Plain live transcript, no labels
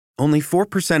Only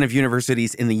 4% of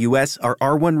universities in the U.S. are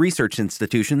R1 research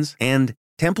institutions, and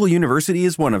Temple University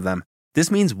is one of them. This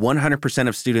means 100%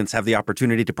 of students have the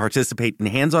opportunity to participate in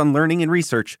hands-on learning and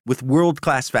research with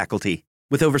world-class faculty.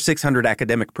 With over 600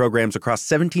 academic programs across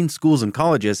 17 schools and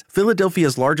colleges,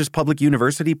 Philadelphia's largest public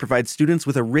university provides students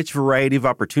with a rich variety of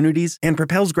opportunities and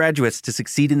propels graduates to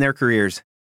succeed in their careers.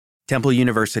 Temple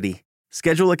University.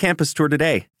 Schedule a campus tour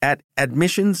today at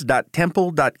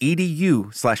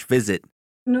admissions.temple.edu/visit.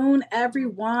 Good afternoon,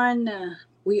 everyone.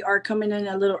 We are coming in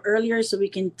a little earlier so we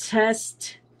can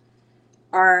test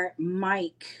our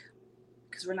mic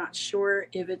because we're not sure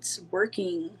if it's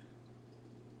working.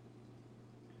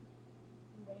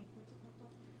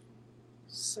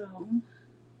 So,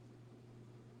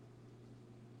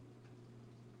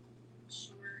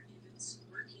 sure if it's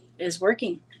working. It's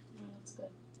working. That's good.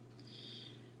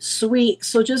 Sweet.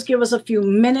 So just give us a few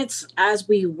minutes as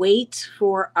we wait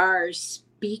for our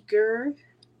speaker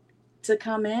to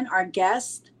come in, our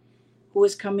guest who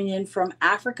is coming in from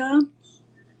Africa.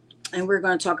 And we're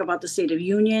going to talk about the State of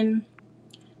Union.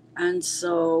 And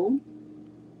so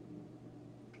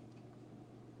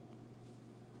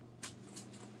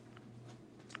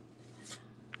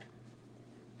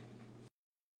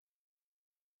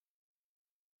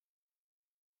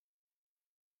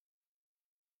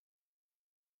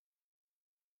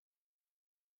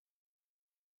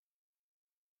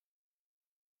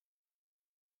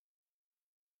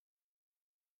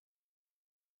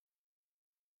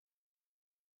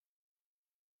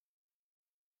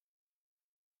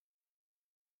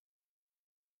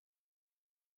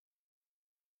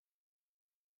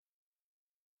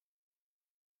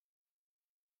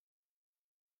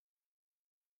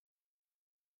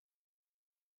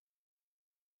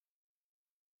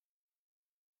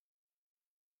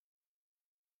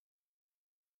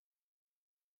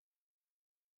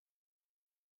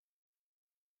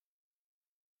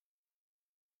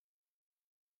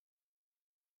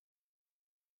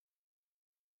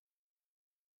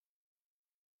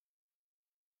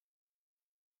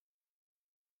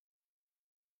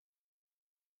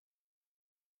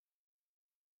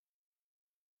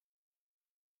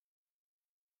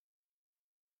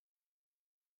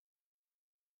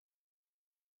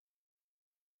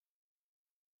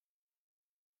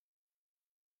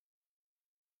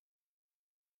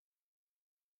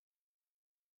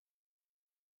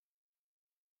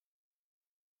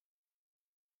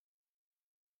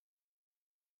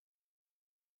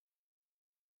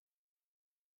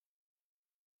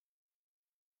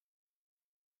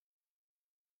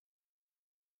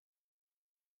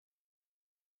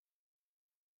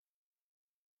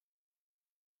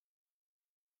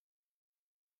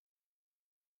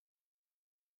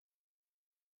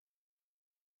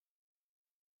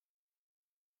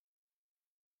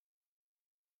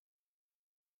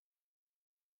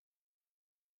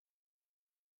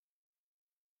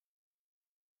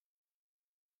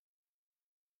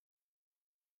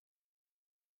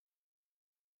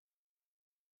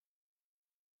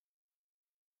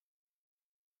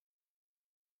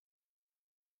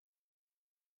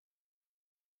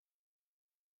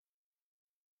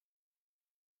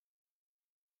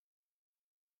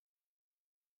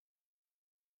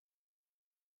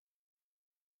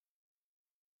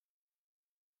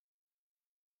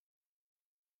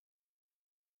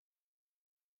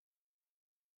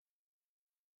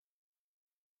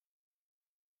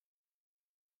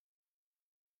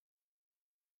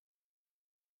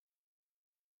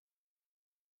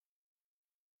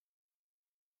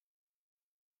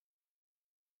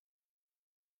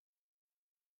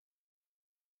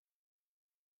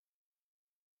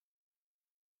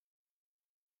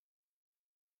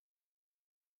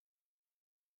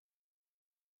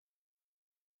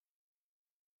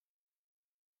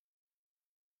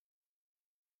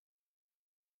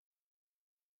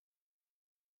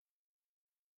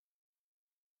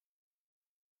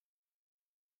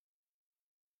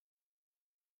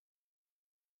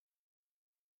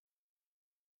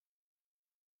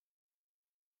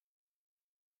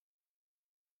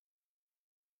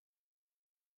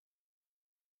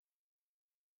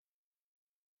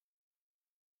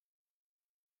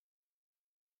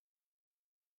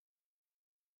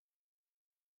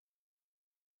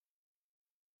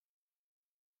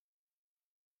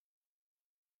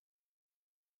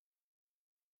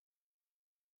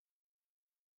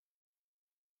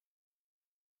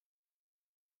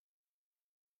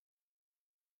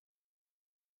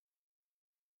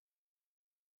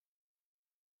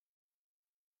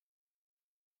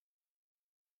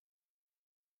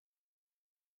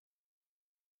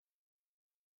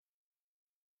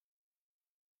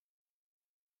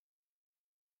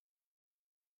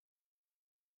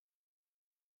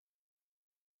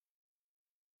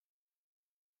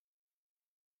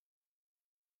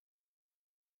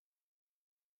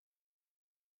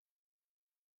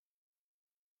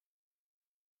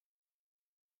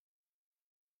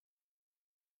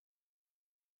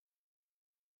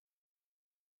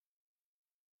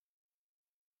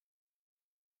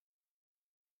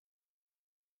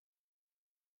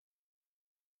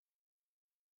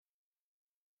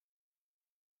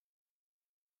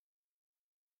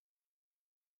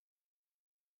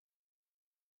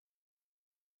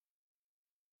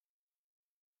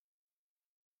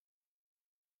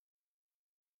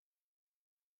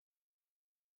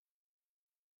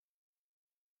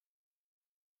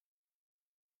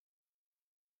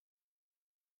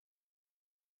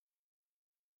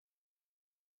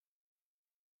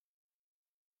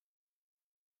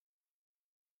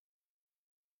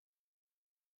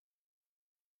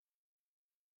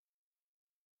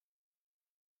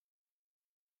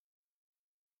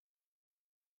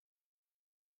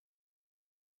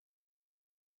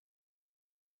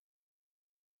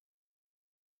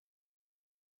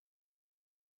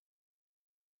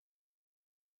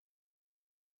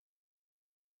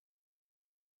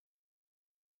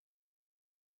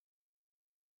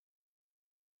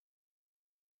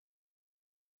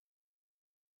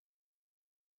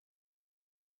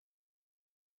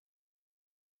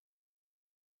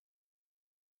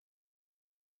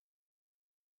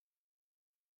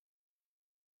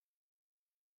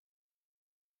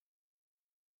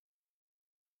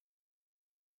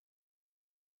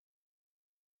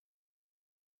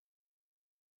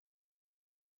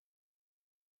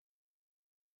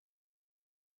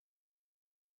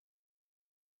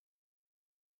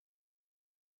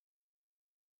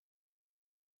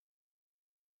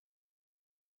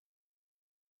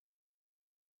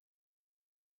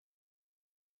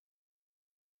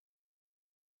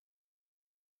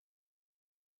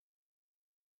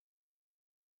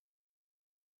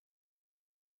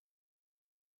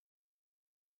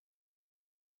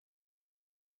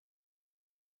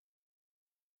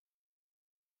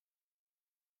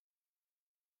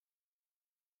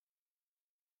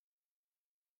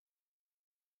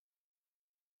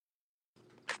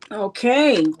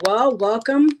Okay, well,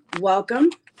 welcome.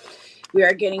 We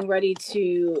are getting ready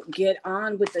to get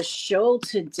on with the show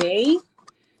today.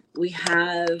 We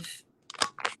have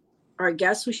our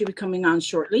guest who should be coming on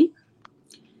shortly,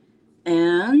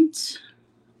 and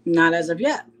not as of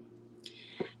yet.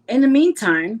 In the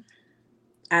meantime,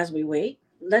 as we wait,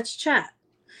 let's chat.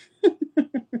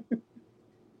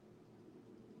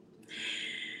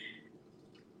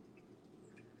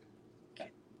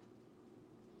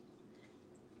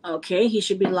 Okay, he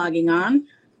should be logging on.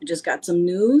 We just got some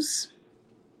news.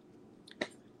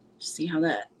 See how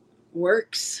that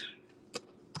works.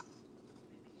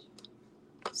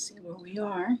 See where we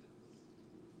are.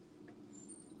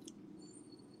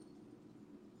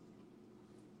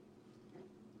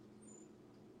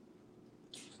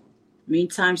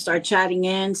 Meantime, start chatting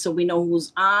in so we know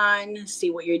who's on,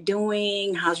 see what you're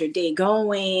doing, how's your day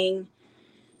going,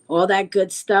 all that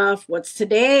good stuff. What's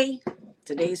today?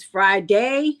 Today's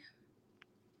Friday.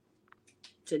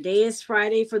 Today is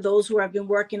Friday for those who have been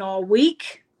working all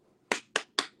week.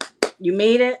 You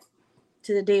made it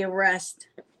to the day of rest.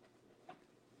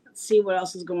 Let's see what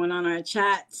else is going on in our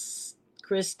chats.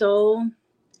 Crystal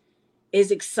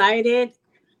is excited.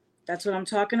 That's what I'm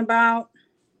talking about.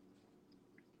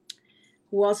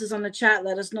 Who else is on the chat?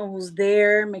 Let us know who's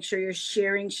there. Make sure you're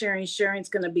sharing. It's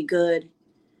going to be good.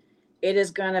 It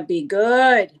is going to be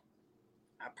good.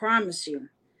 I promise you.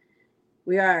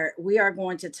 We are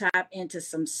going to tap into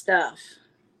some stuff.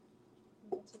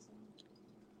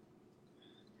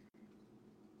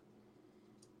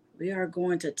 We are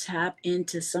going to tap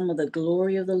into some of the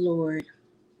glory of the Lord.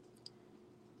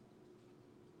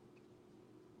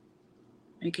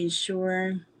 Making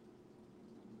sure.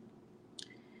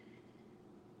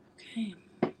 Okay.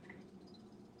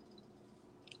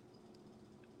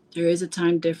 There is a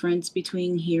time difference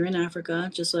between here and Africa,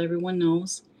 just so everyone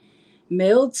knows.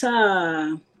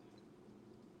 Milta,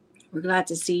 we're glad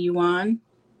to see you on.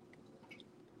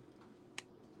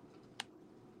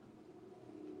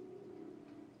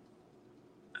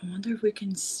 I wonder if we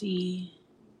can see.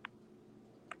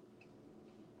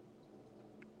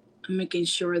 I'm making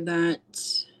sure that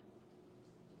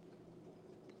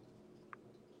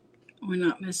we're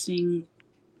not missing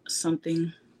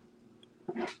something.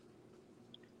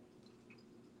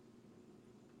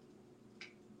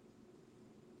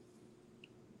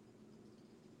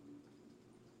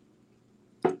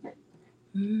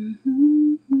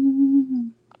 Mm-hmm.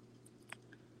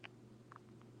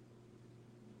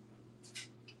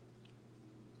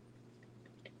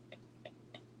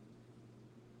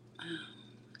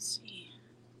 Let's see.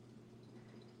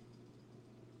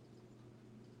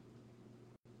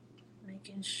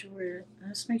 Making sure.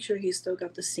 Let's make sure he's still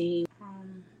got the same.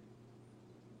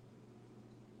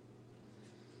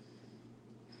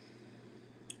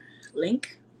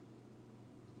 Link.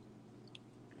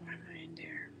 Why am I in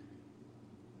there?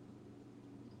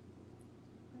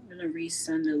 I'm gonna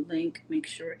resend the link. Make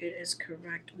sure it is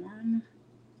correct one.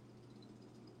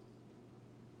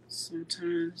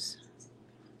 Sometimes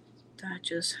that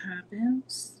just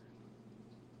happens.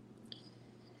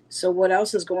 So what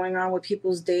else is going on with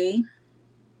people's day?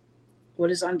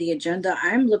 What is on the agenda?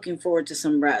 I'm looking forward to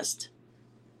some rest.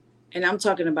 And I'm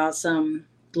talking about some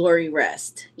glory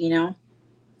rest, you know?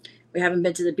 We haven't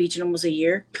been to the beach in almost a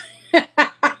year.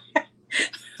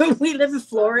 We live in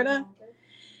Florida.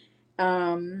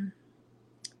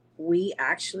 We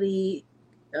actually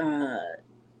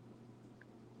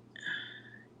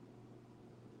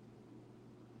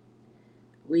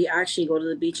go to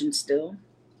the beach and still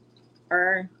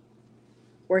are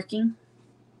working.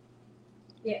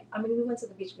 Yeah, I mean, we went to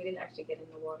the beach. We didn't actually get in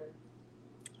the water.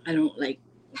 I don't like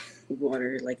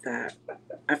water like that.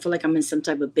 I feel like I'm in some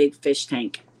type of big fish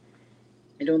tank.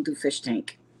 I don't do fish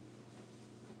tank.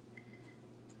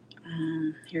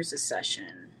 Here's a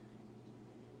session.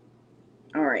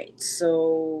 All right,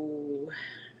 so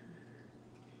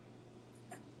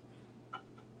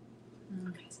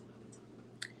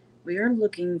we are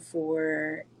looking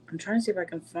for. I'm trying to see if I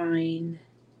can find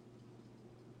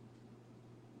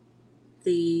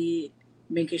the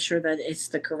making sure that it's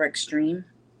the correct stream.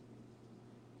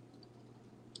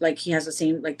 Like he has the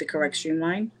same, like the correct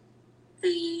streamline.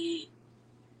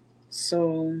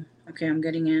 So, okay, I'm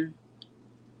getting in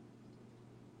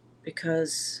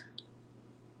because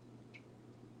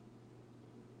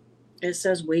it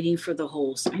says waiting for the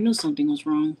host. I knew something was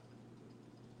wrong.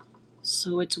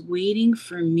 So it's waiting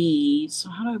for me. So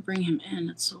how do I bring him in?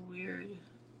 It's so weird.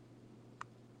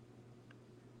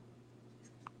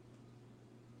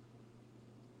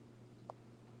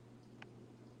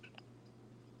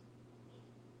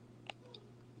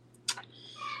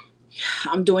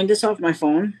 I'm doing this off my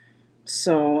phone.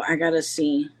 So I gotta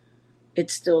see.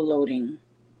 It's still loading.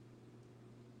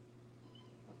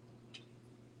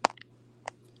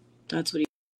 That's what he.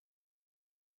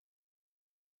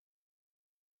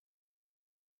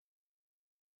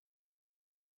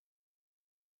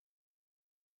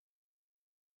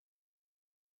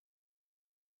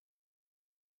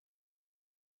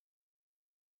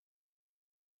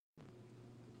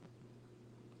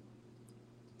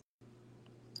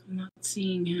 I'm not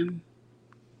seeing him.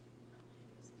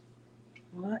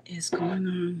 What is going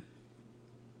on?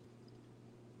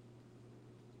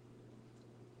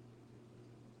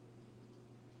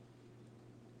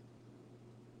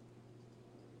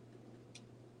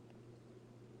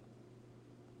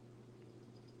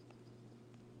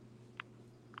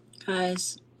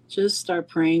 Guys, just start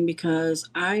praying because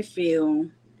I feel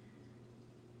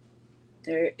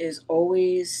there is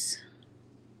always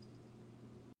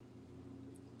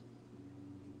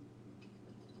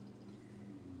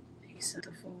he sent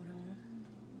the photo.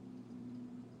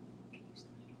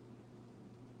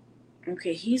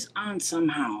 Okay, he's on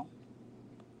somehow.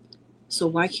 So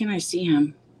why can't I see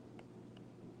him?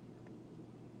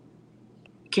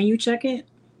 Can you check it?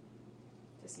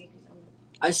 To see if he's on.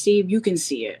 I see if you can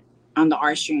see it on the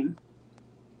R stream.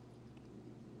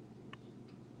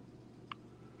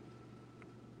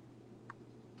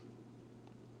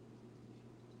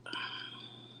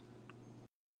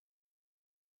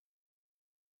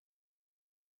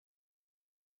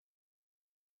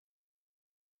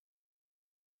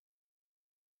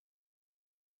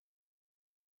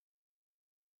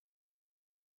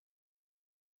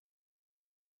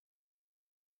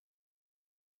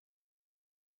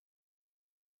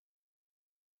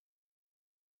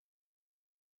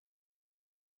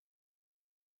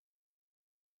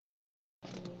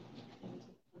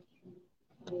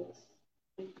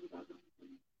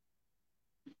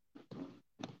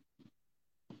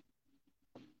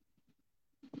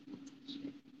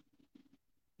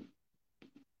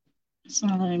 It's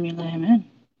not letting me let him in.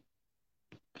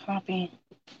 Copy.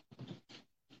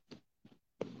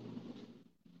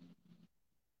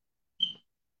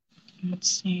 Let's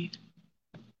see.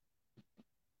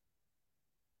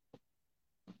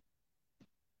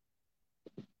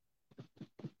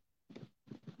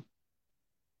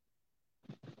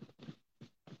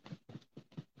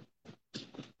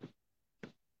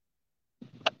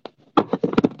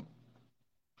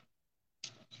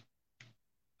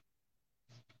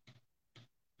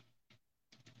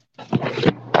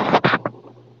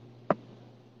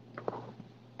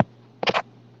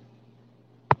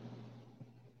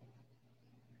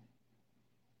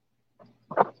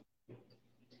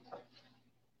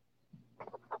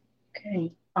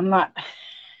 Okay, I'm not.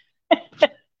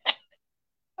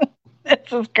 This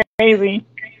is crazy.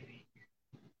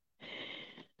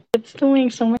 It's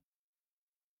doing so much.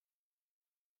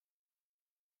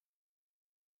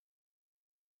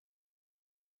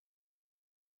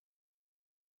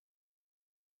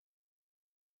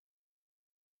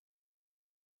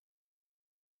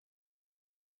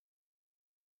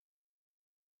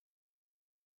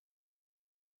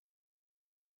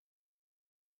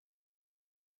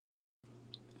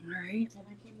 All right. And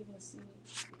I can't even see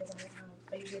because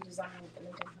I usually design the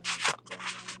link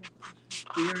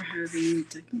We are having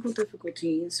technical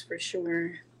difficulties for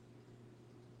sure.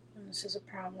 And this is a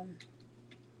problem.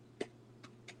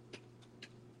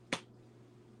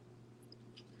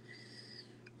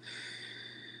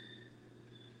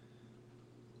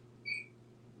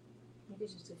 Maybe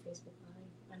just do Facebook Live.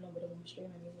 I know, but it won't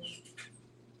stream anyway.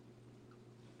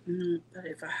 No, but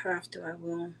if I have to, I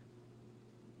will.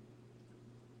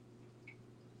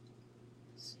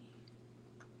 Let's see.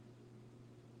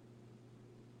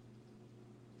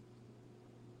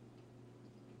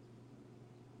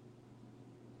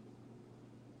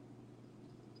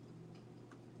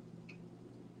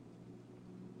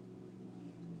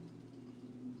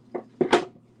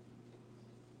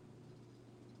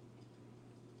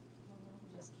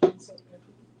 Just cancel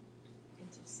every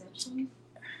interception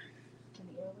in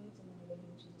the airwaves, and then we're going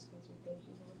to just go through thank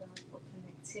you, Lord God, for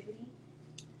connectivity,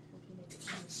 for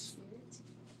connectivity in the spirit,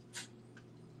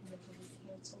 and then we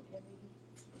cancel every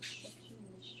destruction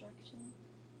and destruction.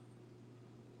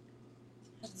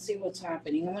 Let's see what's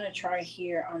happening. I'm gonna try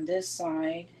here on this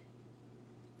side.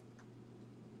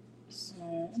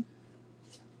 So.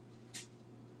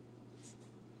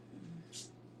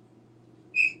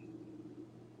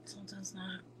 Sometimes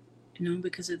not. No,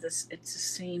 because of this, it's the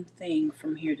same thing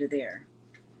from here to there.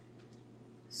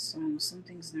 So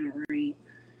something's not right.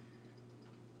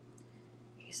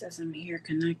 He says I'm here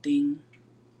connecting.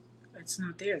 It's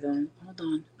not there though. Hold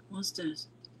on. What's this?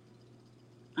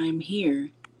 I'm here.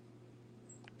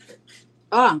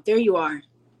 Ah, there you are.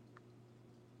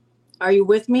 Are you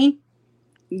with me?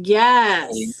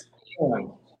 Yes.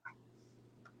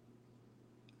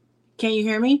 Can you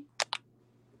hear me?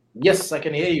 Yes, I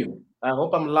can hear you. I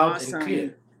hope I'm loud and clear.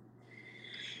 Awesome.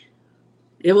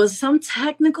 It was some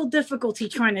technical difficulty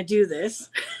trying to do this,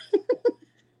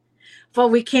 but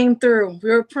we came through.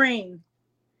 We were praying.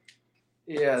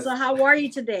 Yes. So how are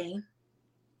you today?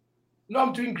 No,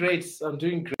 I'm doing great.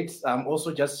 I'm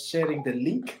also just sharing the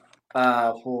link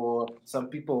for some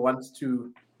people who want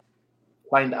to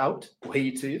find out where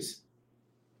it is.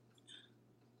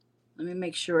 Let me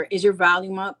make sure. Is your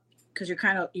volume up? Because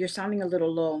you're sounding a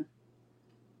little low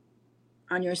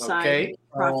on your side, Okay.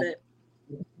 Prophet.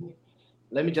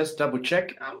 Let me just double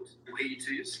check out where it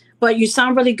is. But you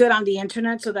sound really good on the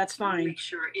internet, so that's fine. Make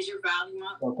sure. Is your volume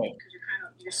up? Okay.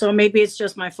 So maybe it's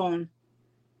just my phone.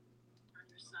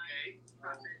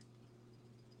 Okay.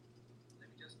 Let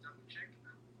me just double check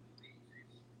out where it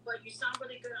is. But you sound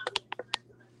really good on the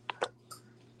internet.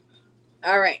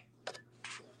 All right.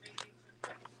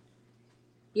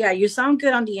 Yeah, you sound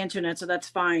good on the internet, so that's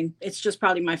fine. It's just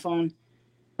probably my phone.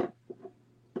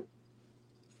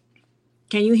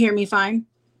 Can you hear me fine?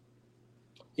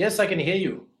 Yes, I can hear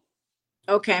you.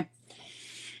 Okay.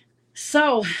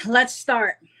 So let's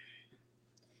start.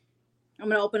 I'm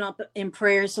going to open up in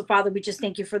prayer. So, Father, we just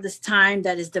thank you for this time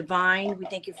that is divine. We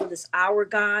thank you for this hour,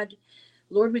 God.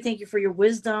 Lord, we thank you for your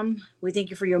wisdom. We thank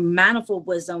you for your manifold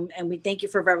wisdom. And we thank you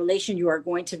for revelation you are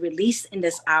going to release in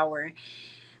this hour.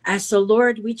 And so,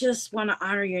 Lord, we just want to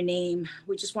honor your name.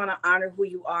 We just want to honor who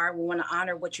you are. We want to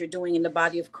honor what you're doing in the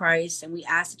body of Christ. And we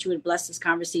ask that you would bless this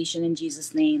conversation in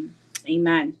Jesus' name.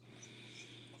 Amen.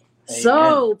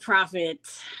 So, Prophet,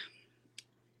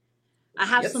 I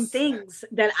have some things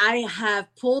that I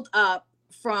have pulled up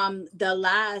from the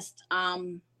last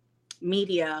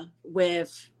media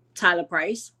with Tyler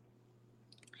Price.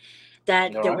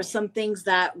 That there were some things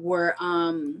that were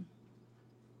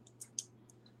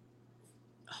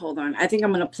hold on. I think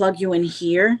I'm going to plug you in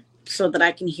here so that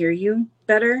I can hear you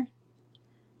better.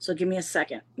 So give me a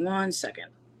second. 1 second.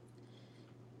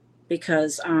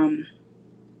 Because I'm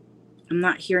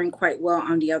not hearing quite well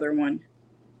on the other one.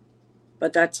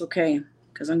 But that's okay,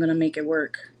 because I'm going to make it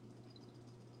work.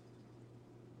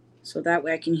 So that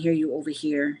way I can hear you over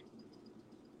here.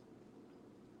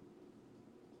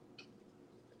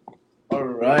 All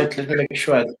right. Let me make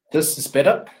sure this is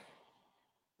better.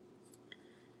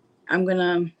 I'm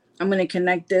gonna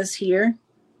connect this here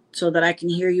so that I can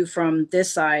hear you from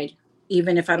this side,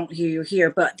 even if I don't hear you here,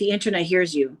 but the internet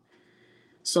hears you.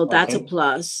 So that's a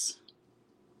plus.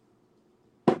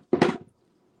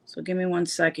 So give me 1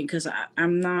 second, because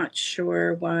I'm not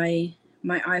sure why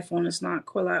my iPhone is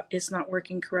not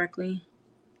working correctly.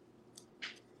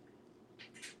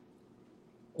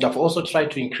 I've also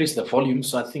tried to increase the volume,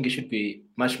 so I think it should be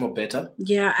much more better.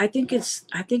 Yeah, I think it's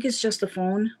just the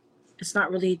phone. It's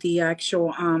not really the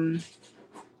actual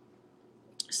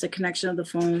it's the connection of the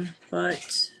phone,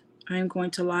 but I'm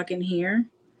going to log in here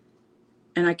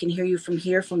and I can hear you from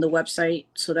here from the website,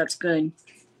 so that's good.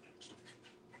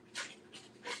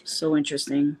 So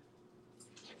interesting.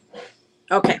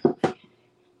 Okay.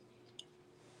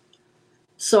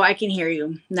 So I can hear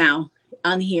you now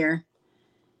on here.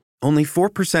 Only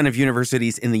 4% of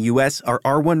universities in the U.S. are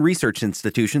R1 research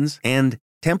institutions, and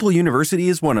Temple University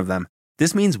is one of them.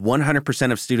 This means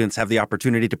 100% of students have the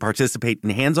opportunity to participate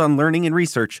in hands-on learning and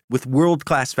research with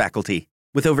world-class faculty.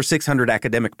 With over 600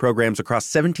 academic programs across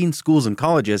 17 schools and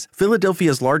colleges,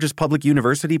 Philadelphia's largest public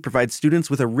university provides students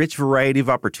with a rich variety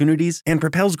of opportunities and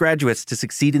propels graduates to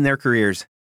succeed in their careers.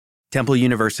 Temple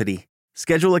University.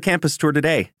 Schedule a campus tour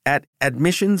today at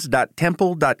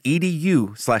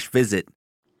admissions.temple.edu/visit.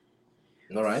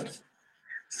 All right.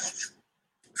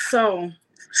 So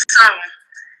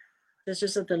there's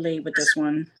just a delay with this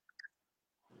one.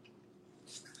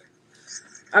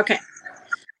 Okay.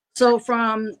 So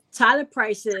from Tyler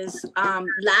Price's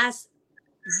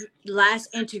last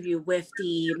interview with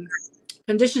the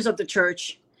Conditions of the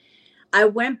Church, I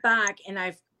went back and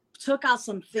I took out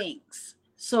some things.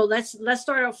 So let's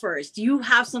start off first. Do you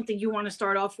have something you want to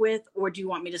start off with, or do you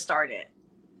want me to start it?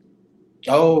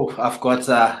 Oh, I've got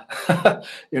a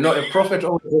prophet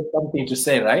always has something to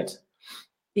say, right?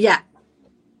 Yeah.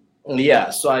 Yeah.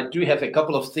 So I do have a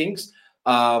couple of things.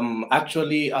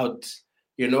 Actually,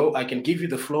 I can give you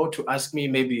the floor to ask me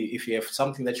maybe if you have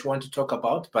something that you want to talk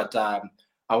about. But I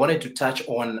wanted to touch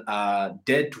on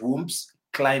dead wombs,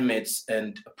 climates,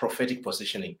 and prophetic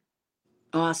positioning.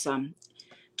 Awesome.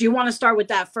 Do you want to start with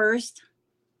that first?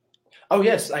 Oh,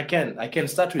 yes, I can. I can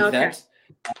start with that.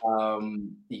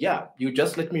 You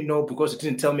just let me know, because it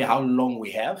didn't tell me how long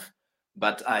we have.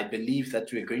 but I believe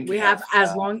that we're going to We have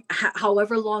as long,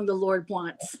 however long the Lord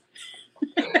wants.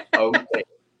 Okay.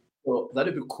 So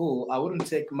that'd be cool. I wouldn't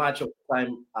take much of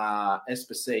time as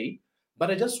per se, but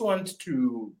I just want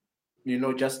to,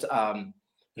 just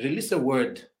release a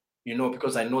word,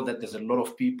 because I know that there's a lot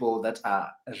of people that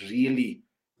are really,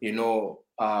 they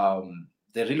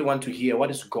really want to hear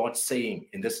what is God saying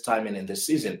in this time and in this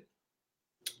season.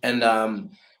 And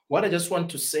what I just want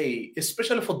to say,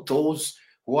 especially for those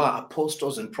who are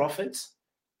apostles and prophets,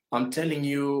 I'm telling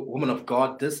you, woman of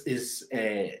God, this is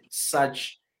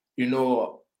such,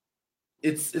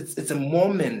 it's a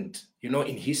moment,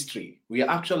 in history. We are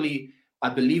actually, I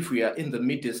believe we are in the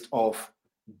midst of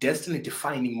destiny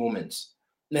defining moments.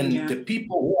 And the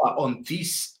people who are on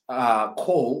this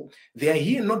call, they are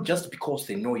here not just because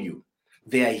they know you.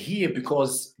 They are here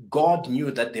because God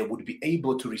knew that they would be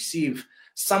able to receive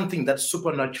something that's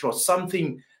supernatural,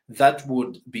 something that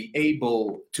would be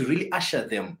able to really usher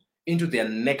them into their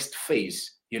next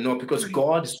phase, because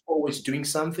God is always doing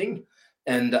something.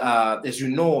 And as you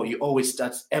know, He always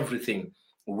starts everything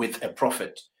with a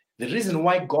prophet. The reason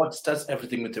why God starts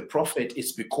everything with a prophet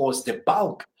is because the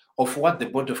bulk of what the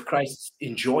body of Christ is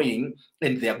enjoying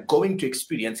and they are going to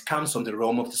experience comes from the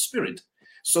realm of the Spirit.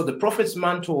 So the prophet's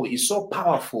mantle is so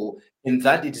powerful in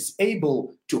that it is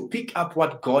able to pick up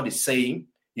what God is saying,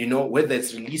 whether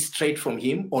it's released straight from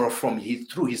Him or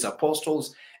through His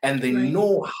apostles, and they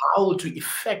know how to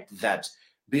effect that,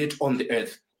 be it on the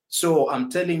earth. So I'm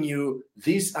telling you,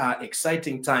 these are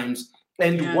exciting times.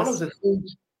 And one of the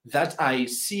things that I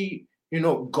see,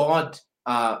 God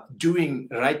doing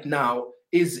right now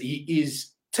is He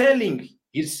is telling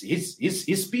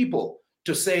his people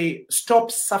to say, stop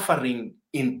suffering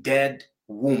in dead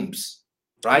wombs,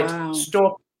 right? Wow.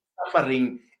 Stop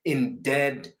suffering in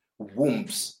dead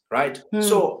wombs, right?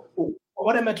 So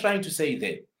what am I trying to say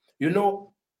there?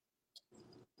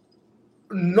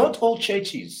 Not all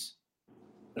churches,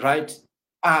 right,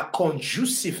 are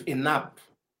conducive enough,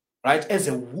 right, as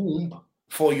a womb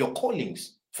for your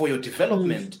callings, for your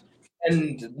development.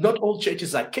 And not all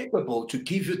churches are capable to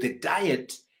give you the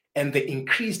diet and the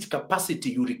increased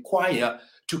capacity you require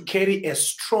to carry a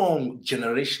strong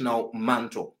generational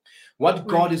mantle. What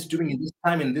God is doing in this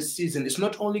time, in this season, is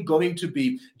not only going to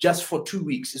be just for 2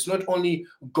 weeks. It's not only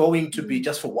going to be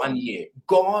just for 1 year.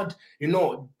 God,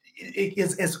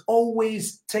 has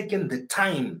always taken the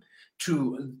time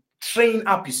to train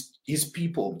up his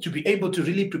people to be able to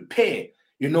really prepare,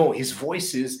 his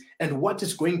voices. And what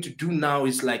is going to do now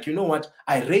is like, what?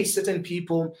 I raised certain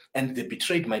people and they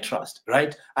betrayed my trust,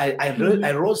 right? I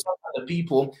rose up other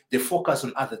people, they focus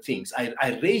on other things.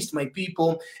 I raised my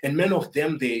people and many of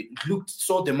them, they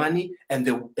saw the money and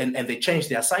they changed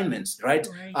their assignments, right?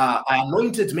 I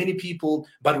anointed many people,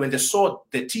 but when they saw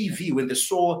the TV, when they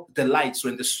saw the lights,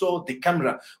 when they saw the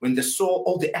camera, when they saw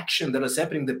all the action that was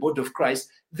happening in the body of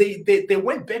Christ, they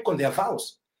went back on their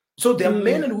vows. So there are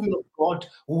men and women of God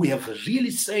who have really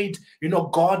said,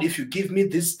 God, if you give me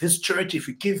this church, if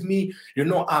you give me,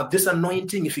 this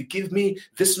anointing, if you give me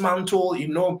this mantle,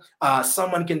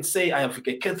 someone can say I have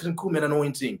a Catherine Kuhlman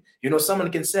anointing.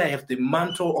 Someone can say I have the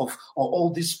mantle of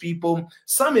all these people.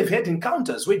 Some have had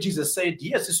encounters where Jesus said,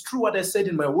 yes, it's true what I said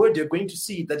in my word. You're going to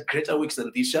see that greater works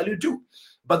than these shall you do.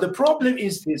 But the problem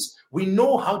is this: we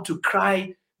know how to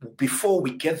cry before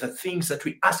we get the things that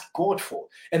we ask God for.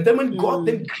 And then when God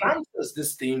then grants us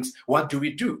these things, what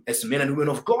do? As men and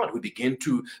women of God, we begin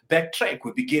to backtrack.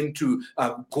 We begin to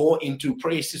go into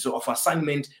places of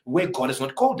assignment where God has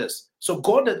not called us. So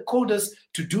God had called us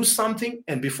to do something,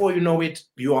 and before you know it,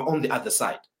 you are on the other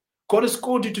side. God has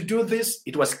called you to do this.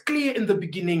 It was clear in the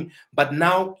beginning, but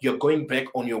now you're going back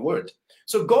on your word.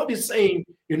 So God is saying,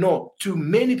 to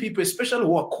many people, especially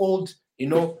who are called,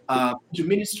 to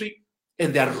ministry,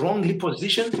 and they're wrongly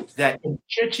positioned, they're in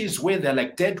churches where they're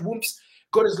like dead wombs.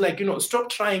 God is like,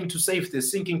 stop trying to save the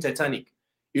sinking Titanic.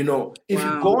 If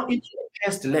you go into a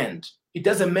cursed land, it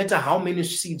doesn't matter how many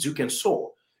seeds you can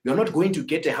sow, you're not going to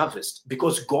get a harvest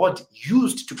because God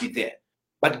used to be there,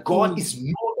 but God is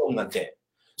no longer there.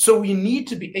 So we need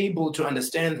to be able to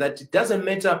understand that it doesn't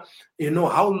matter,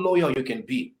 how loyal you can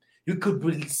be. You could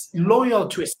be loyal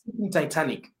to a sinking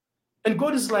Titanic. And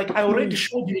God is like, I already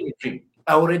showed you in a dream.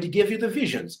 I already gave you the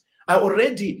visions. I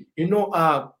already,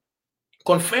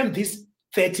 confirmed this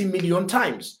 30 million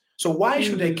times. So why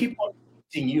should I keep on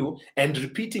repeating you and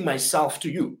repeating myself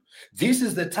to you? This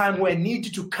is the time where I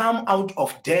need to come out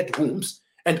of dead wombs.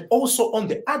 And also on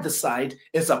the other side,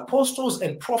 as apostles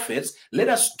and prophets, let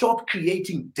us stop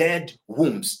creating dead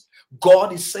wombs.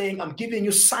 God is saying, I'm giving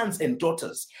you sons and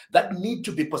daughters that need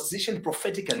to be positioned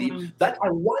prophetically, that I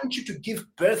want you to give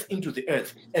birth into the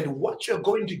earth. And what you're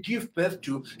going to give birth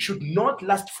to should not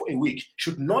last for a week,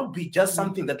 should not be just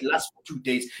something that lasts for 2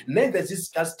 days. Neither is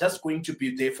this just going to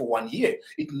be there for 1 year.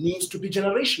 It needs to be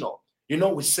generational. You know,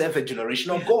 we serve a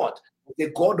generational God,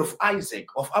 the God of Isaac,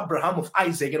 of Abraham, of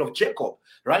Isaac, and of Jacob,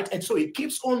 right? And so it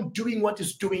keeps on doing what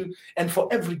it's doing. And for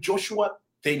every Joshua,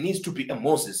 there needs to be a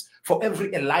Moses. For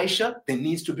every Elisha, there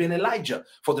needs to be an Elijah.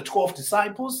 For the 12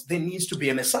 disciples, there needs to be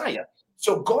a Messiah.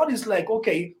 So God is like,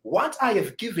 okay, what I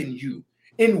have given you,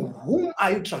 in whom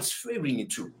are you transferring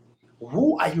it to?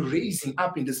 Who are you raising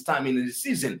up in this time, in this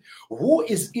season? Who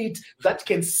is it that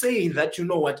can say that, you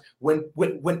know what, when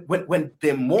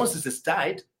the Moses has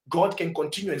died, God can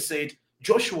continue and say,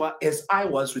 Joshua, as I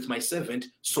was with my servant,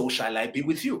 so shall I be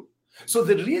with you. So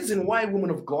the reason why, women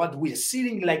of God, we are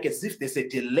sitting like as if there's a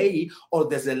delay or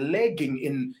there's a lagging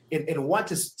in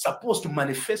what is supposed to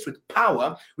manifest with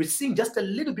power, we're seeing just a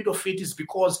little bit of it is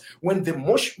because when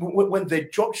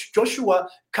Joshua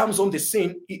comes on the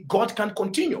scene, God can't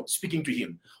continue speaking to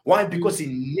him. Why? Because he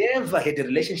never had a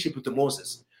relationship with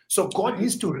Moses. So God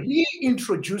needs to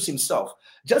reintroduce himself.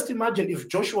 Just imagine if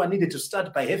Joshua needed to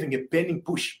start by having a burning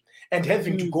bush and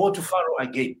having to go to Pharaoh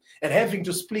again, and having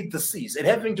to split the seas, and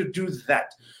having to do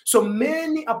that. So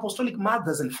many apostolic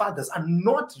mothers and fathers are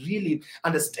not really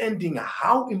understanding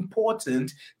how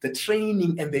important the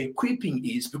training and the equipping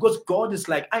is, because God is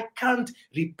like, I can't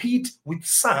repeat with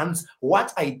sons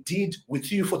what I did with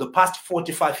you for the past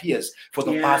 45 years, for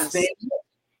the past 10 years.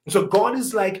 So God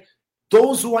is like,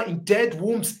 those who are in dead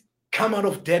wombs, come out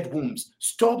of dead wombs.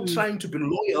 Stop trying to be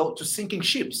loyal to sinking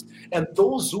ships. And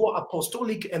those who are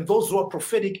apostolic and those who are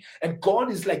prophetic, and God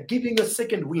is like giving a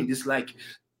second wind. It's like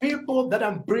people that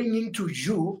I'm bringing to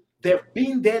you, they've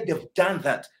been there, they've done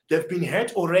that. They've been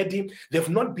hurt already. They've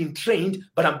not been trained,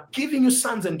 but I'm giving you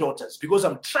sons and daughters because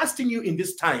I'm trusting you in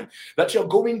this time that you're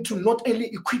going to not only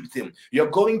equip them, you're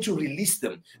going to release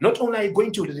them. Not only are you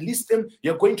going to release them,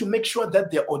 you're going to make sure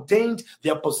that they're ordained,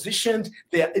 they're positioned,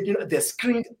 they're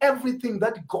screened. Everything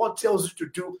that God tells you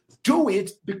to do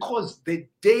it, because the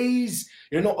days,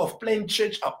 of playing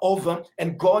church are over,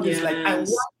 and God is like, I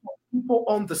want people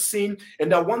on the scene,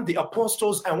 and I want the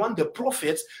apostles, I want the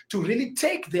prophets to really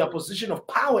take their position of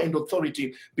power and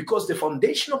authority, because the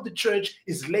foundation of the church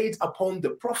is laid upon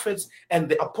the prophets and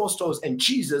the apostles, and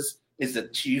Jesus is the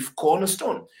chief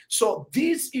cornerstone. So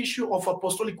this issue of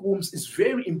apostolic wombs is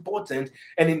very important,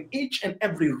 and in each and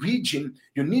every region,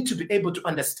 you need to be able to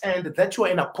understand that you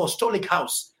are an apostolic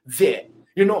house there.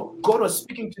 God was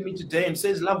speaking to me today and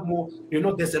says, Love More,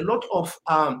 there's a lot of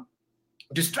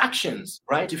distractions,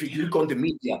 right? If you look on the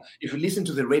media, if you listen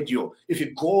to the radio, if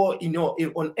you go,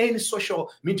 on any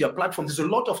social media platform, there's a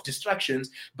lot of distractions.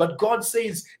 But God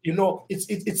says,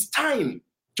 it's time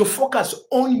to focus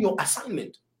on your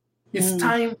assignment. It's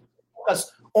time to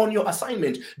focus on your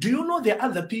assignment. Do you know there are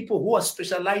other people who are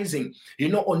specializing,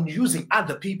 on using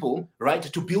other people, right,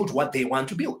 to build what they want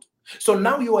to build? So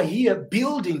now you are here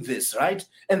building this, right?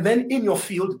 And then in your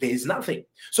field, there is nothing.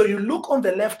 So you look on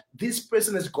the left, this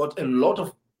person has got a lot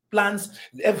of plans,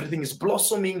 everything is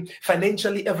blossoming,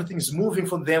 financially, everything is moving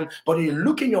for them. But when you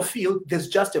look in your field, there's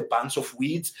just a bunch of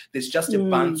weeds, there's just a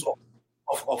bunch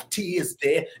of tears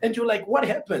there, and you're like, what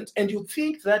happened? And you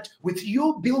think that with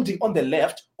you building on the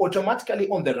left, automatically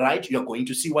on the right, you're going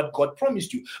to see what God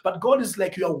promised you. But God is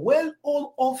like, you are well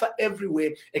all over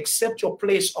everywhere except your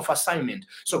place of assignment.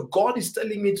 So God is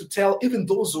telling me to tell even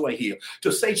those who are here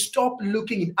to say, stop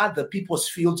looking in other people's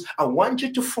fields. I want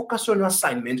you to focus on your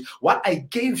assignment. What I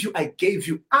gave you,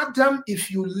 Adam, if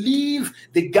you leave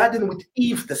the garden with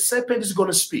Eve, the serpent is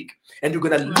going to speak, and you're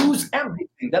going to lose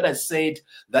everything that I said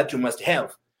that you must have.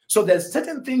 So there's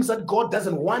certain things that God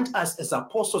doesn't want us as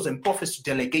apostles and prophets to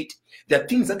delegate. There are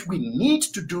things that we need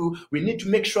to do. We need to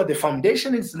make sure the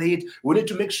foundation is laid. We need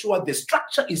to make sure the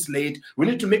structure is laid. We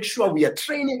need to make sure we are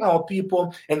training our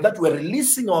people and that we're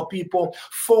releasing our people.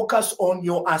 Focus on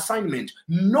your assignment.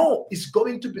 No is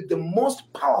going to be the most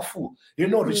powerful,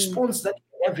 response that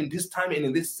you have in this time and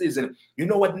in this season. You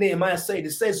know what Nehemiah said? He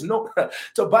says, no,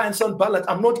 Tobiah and Sanballat,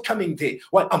 I'm not coming there.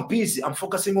 Well, I'm busy. I'm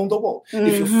focusing on the wall.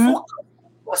 If you focus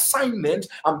assignment,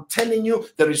 I'm telling you,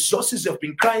 the resources you've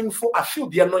been crying for, I feel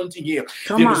the anointing here.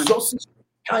 Resources you're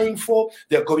crying for,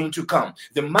 they're going to come.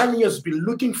 The money you've been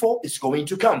looking for is going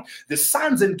to come. The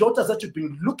sons and daughters that you've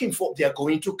been looking for, they are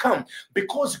going to come,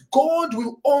 because God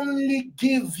will only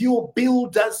give you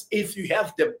builders if you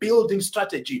have the building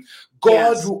strategy.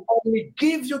 God will only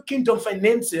give you kingdom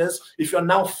finances if you're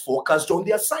now focused on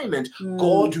the assignment.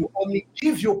 God will only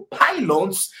give you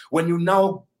pylons when you're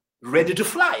now ready to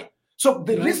fly. So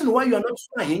the Right. reason why you are not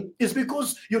flying is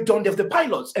because you don't have the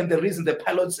pilots. And the reason the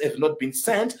pilots have not been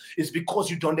sent is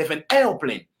because you don't have an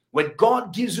airplane. When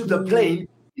God gives you the plane,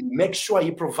 He makes sure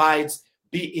He provides,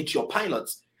 be it your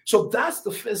pilots. So that's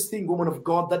the first thing, woman of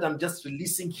God, that I'm just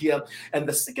releasing here. And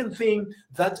the second thing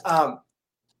that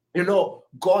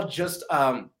God just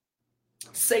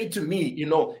say to me,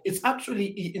 it's actually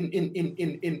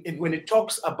in when it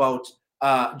talks about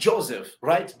Joseph,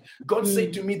 right? God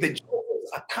said to me, the Josephs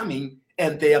are coming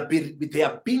and they are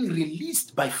being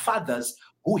released by fathers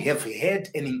who have had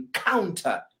an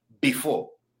encounter before.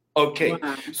 Okay,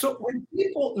 Wow. so when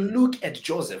people look at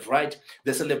Joseph, right,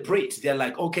 they celebrate. They're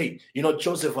like, okay,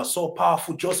 Joseph was so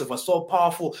powerful. Joseph was so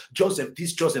powerful. Joseph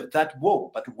this, Joseph that.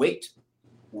 Whoa, but wait,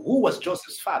 who was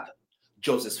Joseph's father?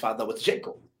 Joseph's father was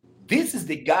Jacob. This is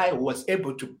the guy who was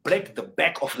able to break the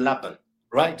back of Laban,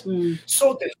 right?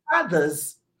 So the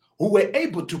fathers who were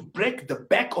able to break the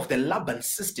back of the Laban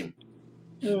system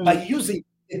by using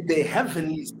the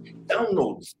heavenly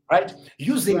downloads, right?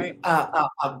 Using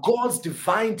God's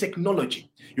divine technology.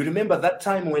 You remember that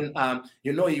time when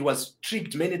he was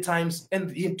tricked many times, and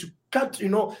he had to cut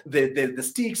the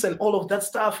sticks and all of that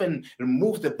stuff and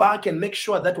remove the bark and make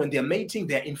sure that when they're mating,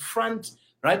 they're in front,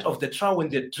 right, of the trough when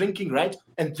they're drinking, right?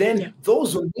 And then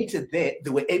those who mated there,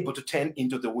 they were able to turn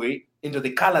into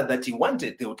the color that he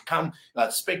wanted. They would come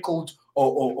speckled,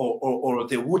 or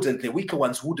they wouldn't. The weaker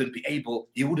ones wouldn't be able.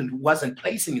 Wasn't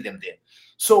placing them there.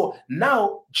 So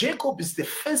now Jacob is the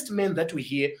first man that we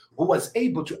hear who was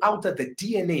able to alter the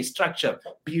DNA structure,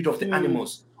 be it of the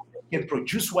animals, and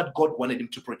produce what God wanted him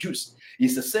to produce.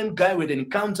 He's the same guy with an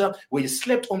encounter where he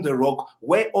slept on the rock,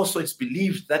 where also it's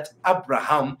believed that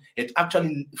Abraham had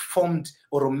actually formed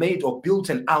or made or built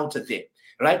an altar there.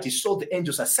 Right? He saw the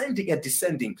angels ascending and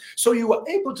descending. So you were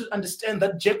able to understand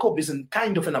that Jacob is in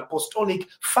kind of an apostolic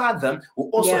father who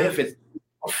also has a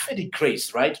prophetic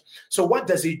grace, right? So what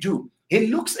does he do? He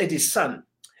looks at his son,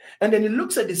 and then he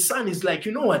looks at his son. He's like,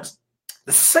 you know what?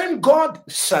 The same God,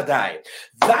 Shaddai,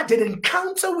 that did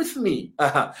encounter with me.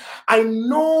 I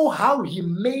know how he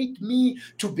made me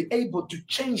to be able to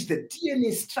change the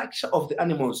DNA structure of the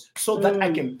animals so that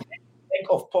I can break the back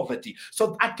of poverty, so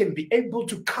that I can be able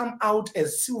to come out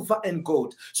as silver and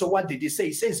gold. So what did he say?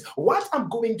 He says, what I'm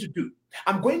going to do,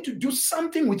 I'm going to do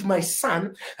something with my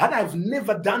son that I've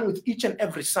never done with each and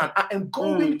every son. I am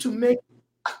going to make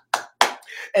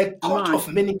a coat of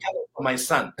many colors for my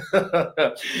son.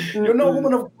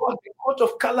 Woman of God, the coat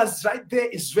of colors right there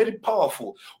is very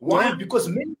powerful. Why? Because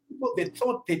many people,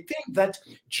 they think that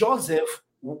Joseph,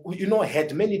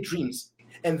 had many dreams,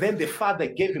 and then the father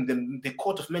gave him the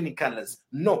coat of many colors.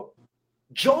 No,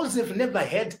 Joseph never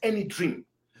had any dream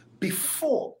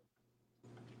before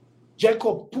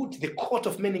Jacob put the coat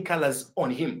of many colors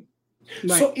on him.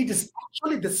 Right. So it is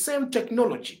actually the same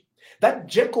technology that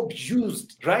Jacob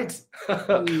used, right,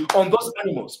 on those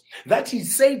animals, that he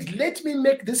said, let me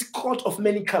make this coat of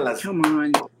many colors.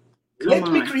 Let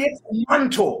me create a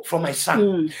mantle for my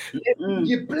son. Let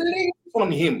me place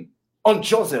on him, on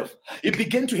Joseph. He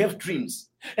began to have dreams.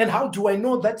 And how do I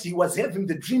know that he was having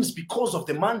the dreams because of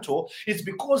the mantle? It's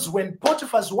because when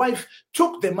Potiphar's wife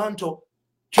took the mantle,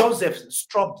 Joseph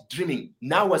stopped dreaming.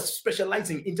 Now was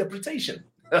specializing interpretation.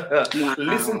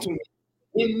 Listen to me.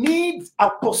 We need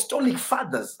apostolic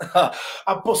fathers,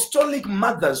 apostolic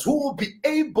mothers who will be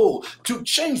able to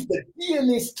change the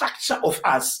DNA structure of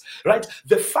us, right?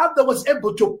 The father was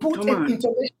able to put an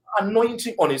international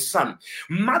anointing on his son.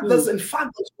 Mothers and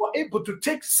fathers were able to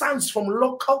take sons from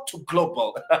local to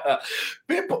global.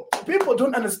 People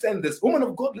don't understand this. Woman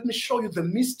of God, let me show you the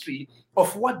mystery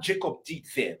of what Jacob did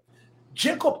there.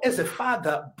 Jacob, as a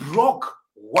father, broke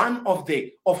one of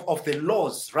the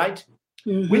laws, right?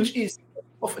 Which is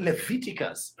of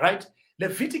Leviticus, right?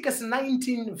 Leviticus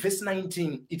 19, verse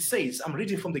 19, it says, I'm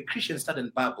reading from the Christian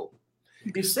Standard Bible.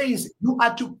 It says, you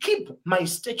are to keep my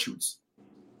statutes.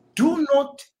 Do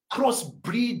not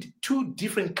crossbreed two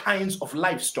different kinds of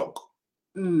livestock,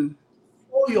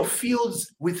 or your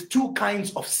fields with two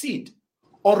kinds of seed,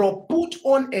 or put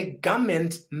on a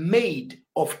garment made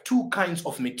of two kinds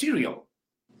of material,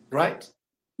 right?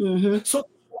 So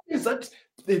is that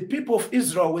the people of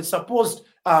Israel were supposed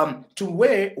to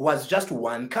wear was just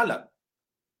one color.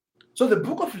 So the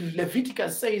book of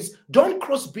Leviticus says, don't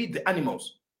crossbreed the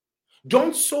animals.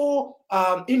 Don't sow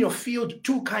in your field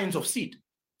two kinds of seed.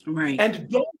 Right. And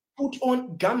don't put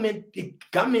on a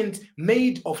garment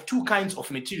made of two kinds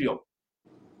of material.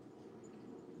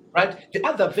 Right? The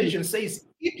other version says,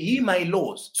 keep ye my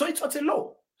laws. So it's a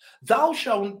law. Thou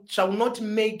shalt not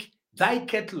make thy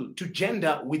cattle to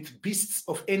gender with beasts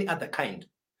of any other kind.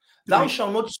 Thou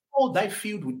shalt not sow thy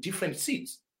field with different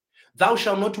seeds. thou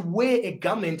shalt not wear a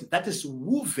garment that is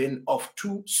woven of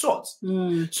two sorts.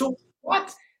 So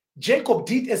what Jacob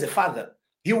did as a father,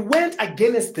 he went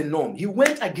against the norm. He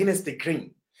went against the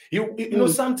grain. You know,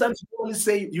 sometimes you only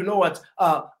say, you know what,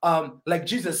 like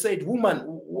Jesus said, woman,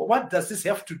 what does this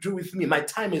have to do with me? My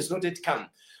time is not yet come.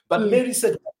 But Mary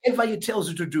said, whatever he tells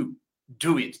you to do,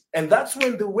 do it. And that's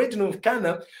when the wedding of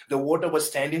Cana, the water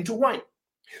was turned into wine.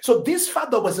 So this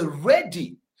father was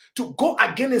ready to go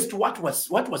against what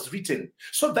was written,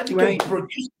 so that he can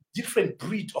produce a different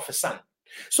breed of a son.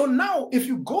 So now, if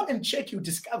you go and check, you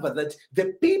discover that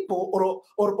the people,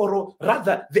 or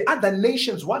rather the other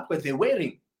nations, what were they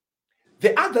wearing?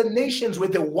 The other nations were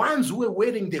the ones who were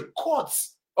wearing the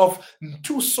coats of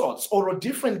two sorts or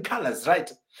different colors,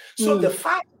 right? So the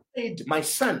father said, my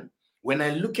son, when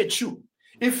I look at you,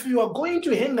 if you are going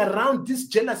to hang around these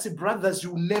jealousy brothers,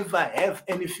 you never have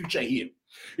any future here.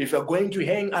 If you're going to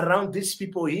hang around these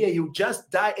people here, you just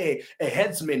die a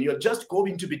headsman. You're just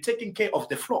going to be taking care of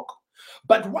the flock.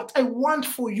 But what I want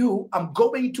for you, I'm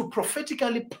going to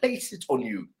prophetically place it on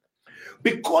you.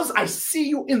 Because I see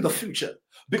you in the future.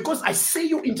 Because I see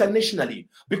you internationally.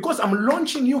 Because I'm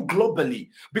launching you globally.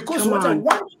 Because what I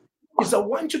want is I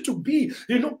want you to be,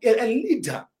 you know, a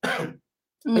leader.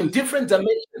 In different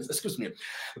dimensions, excuse me,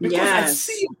 because I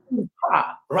see you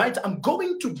far, right? I'm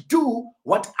going to do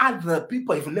what other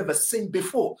people have never seen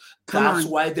before. That's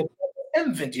why they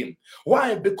envied him.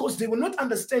 Why? Because they were not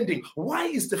understanding why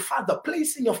is the father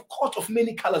placing a coat of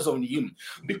many colors on him?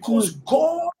 Because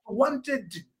God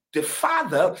wanted the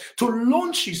father to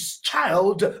launch his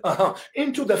child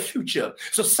into the future.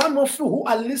 So some of you who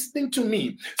are listening to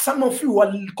me, some of you who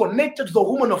are connected to the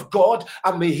woman of God,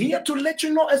 I'm here to let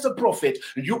you know as a prophet,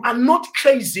 you are not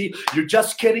crazy. You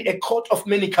just carry a coat of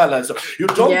many colors. You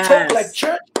don't talk like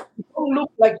church. You don't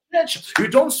look like church. You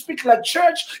don't speak like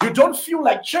church. You don't feel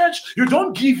like church. You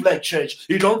don't give like church.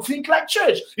 You don't think like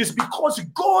church. It's because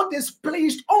God has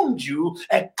placed on you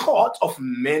a coat of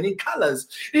many colors.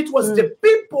 It was the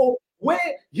people where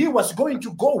he was going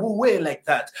to go who were like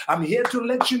that. I'm here to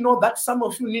let you know that some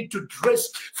of you need to dress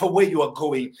for where you are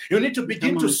going. You need to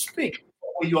begin to speak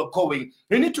where you are going.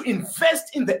 You need to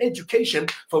invest in the education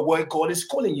for where God is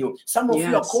calling you. Some of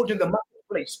you are called in the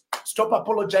marketplace. Stop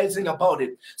apologizing about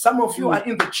it. Some of you are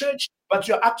in the church, but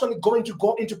you're actually going to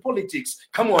go into politics.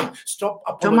 Come on, stop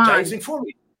apologizing for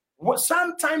it.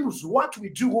 Sometimes what we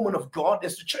do, woman of God,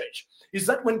 as the church, is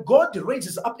that when God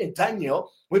raises up a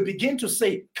Daniel, we begin to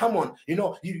say, come on, you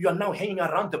know, you are now hanging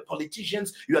around the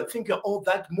politicians. You are thinking all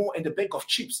that more in the bag of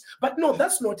chips. But no,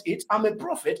 that's not it. I'm a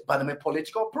prophet, but I'm a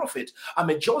political prophet. I'm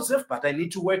a Joseph, but I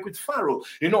need to work with Pharaoh.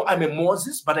 You know, I'm a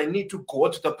Moses, but I need to go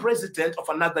to the president of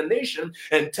another nation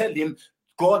and tell him,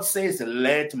 God says,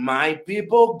 let my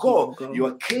people go. You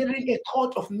are carrying a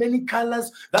coat of many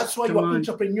colors. That's why you are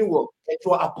entrepreneurial and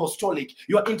you are apostolic.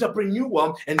 You are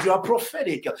entrepreneurial and you are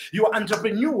prophetic. You are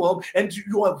entrepreneurial and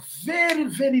you are very,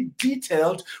 very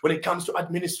detailed when it comes to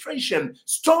administration.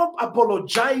 Stop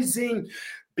apologizing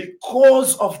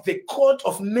because of the coat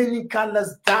of many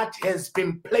colors that has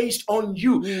been placed on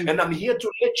you. And I'm here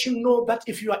to let you know that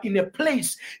if you are in a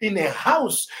place, in a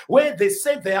house where they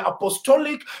say they are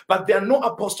apostolic, but there are no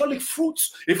apostolic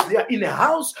fruits, if they are in a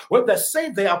house where they say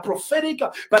they are prophetic,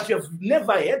 but you've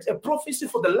never had a prophecy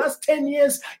for the last 10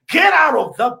 years, get out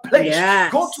of that place.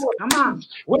 Go to a house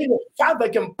where the Father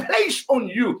can place on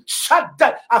you. Shut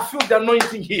that. I feel the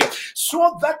anointing here.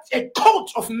 So that a coat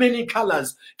of many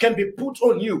colors can be put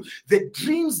on you. The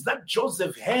dreams that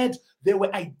Joseph had, they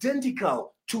were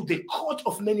identical to the coat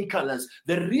of many colors.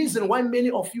 The reason why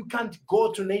many of you can't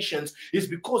go to nations is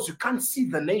because you can't see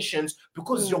the nations,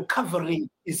 because your covering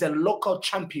is a local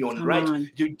champion, right?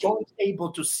 You don't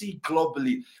able to see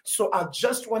globally. So I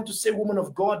just want to say, woman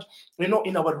of God, you know,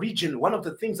 in our region, one of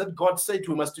the things that God said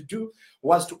we must do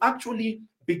was to actually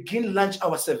begin launch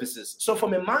our services. So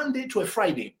from a Monday to a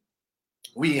Friday,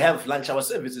 we have lunch hour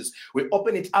services. We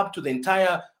open it up to the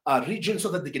entire region so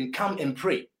that they can come and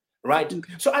pray, right?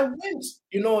 So I went,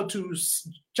 you know, to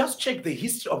just check the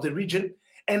history of the region,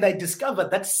 and I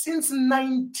discovered that since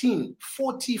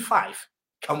 1945,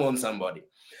 come on somebody,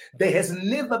 there has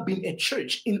never been a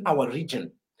church in our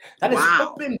region that has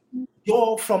opened the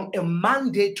door from a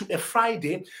Monday to a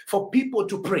Friday for people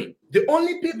to pray. The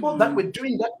only people that were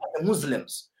doing that are the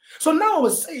Muslims. So now I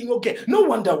was saying, okay, no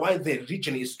wonder why the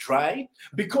region is dry,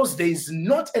 because there is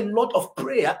not a lot of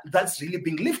prayer that's really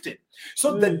being lifted.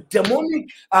 So the demonic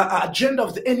agenda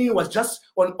of the enemy was just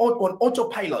on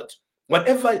autopilot.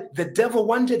 Whatever the devil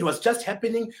wanted was just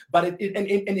happening, but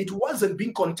it wasn't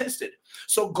being contested.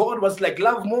 So God was like,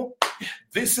 love more.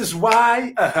 This is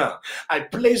why I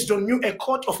placed on you a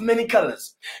coat of many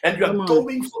colors, and you are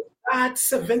going for at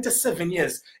 77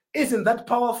 years. Isn't that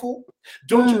powerful?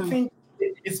 Don't you think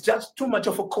it's just too much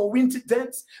of a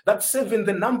coincidence that 7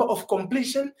 the number of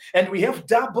completion, and we have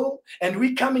double, and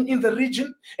we coming in the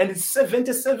region, and it's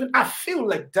 77? I feel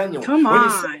like Daniel. Come when he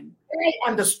said, on. I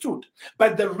understood by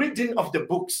the reading of the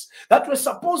books that we're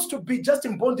supposed to be just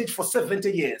in bondage for 70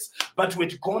 years, but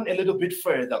we've gone a little bit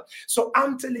further. So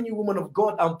I'm telling you, woman of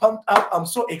God, I'm pumped up. I'm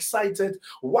so excited.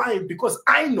 Why? Because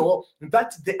I know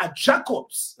that there are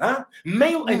Jacobs,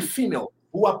 male and female,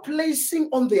 who are placing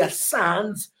on their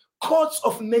sons coats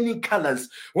of many colors.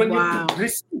 When Wow. you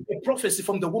receive a prophecy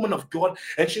from the woman of God,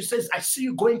 and she says, I see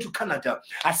you going to Canada,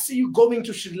 I see you going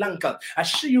to Sri Lanka, I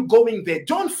see you going there.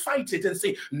 Don't fight it and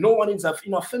say, no one in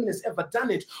our family has ever done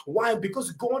it. Why?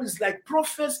 Because God is like,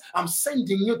 prophets, I'm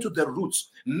sending you to the roots.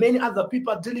 Many other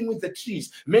people are dealing with the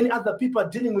trees, many other people are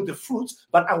dealing with the fruits,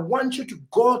 but I want you to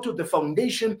go to the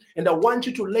foundation, and I want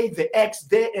you to lay the axe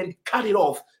there and cut it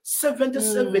off.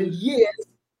 77 years,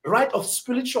 right, of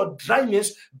spiritual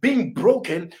dryness being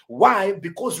broken. Why?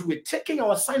 Because we're taking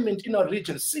our assignment in our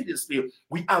region seriously.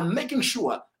 We are making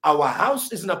sure our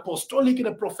house is an apostolic and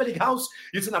a prophetic house.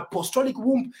 It's an apostolic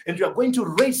womb, and we are going to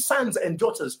raise sons and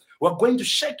daughters. We're going to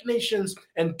shake nations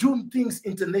and do things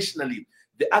internationally.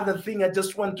 The other thing I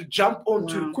just want to jump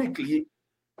onto quickly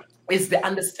is the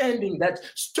understanding that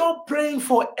stop praying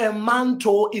for a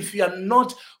mantle if you are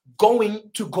not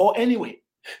going to go anyway.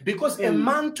 Because a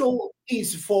mantle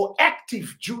is for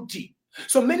active duty.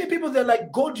 So many people, they're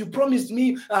like, God, you promised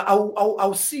me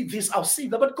I'll see this, I'll see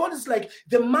that. But God is like,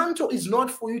 the mantle is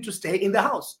not for you to stay in the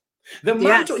house. The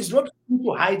mantle is not for you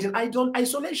to hide in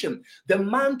isolation. The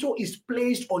mantle is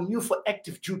placed on you for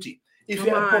active duty. If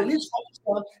you're a police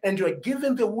officer and you're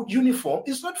given the uniform,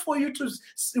 it's not for you to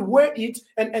wear it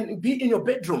and be in your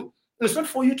bedroom. It's not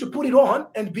for you to put it on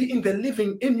and be in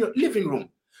your living room.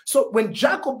 So when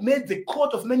Jacob made the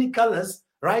coat of many colors,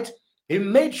 right, he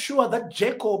made sure that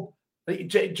Jacob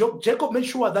made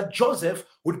sure that Joseph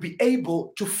would be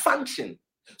able to function.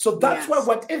 So that's why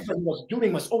whatever he was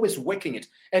doing was always working it.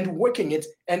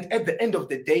 And at the end of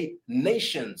the day,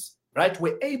 nations, right,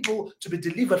 were able to be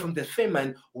delivered from the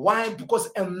famine. Why? Because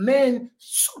a man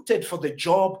suited for the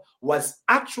job was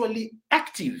actually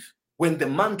active when the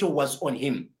mantle was on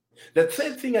him. The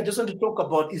third thing I just want to talk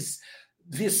about is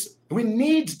this: we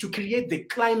need to create the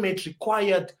climate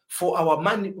required for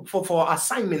our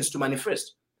assignments to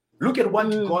manifest. Look at what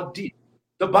God did.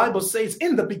 The Bible says,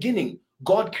 in the beginning,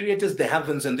 God created the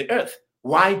heavens and the earth.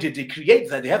 Why did he create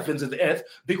the heavens and the earth?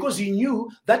 Because he knew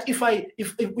that if I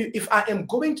am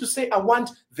going to say I want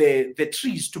the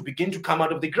trees to begin to come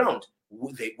out of the ground,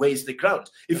 where is the ground?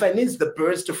 If I need the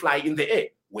birds to fly in the air,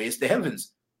 where is the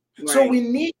heavens? Right. So we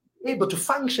need to be able to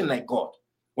function like God.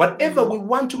 Whatever we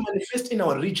want to manifest in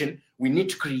our region, we need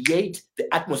to create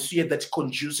the atmosphere that's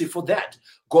conducive for that.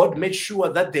 God made sure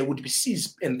that there would be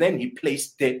seas, and then he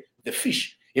placed the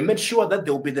fish. He made sure that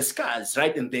there would be the skies,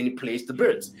 right? And then he placed the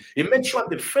birds. He made sure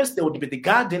that first there would be the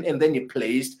garden, and then he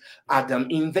placed Adam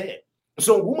in there.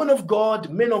 So, woman of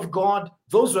God, men of God,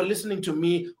 those who are listening to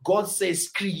me, God says,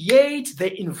 create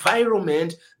the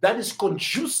environment that is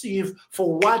conducive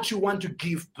for what you want to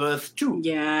give birth to.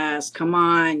 Yes, come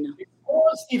on.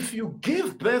 Because if you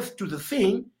give birth to the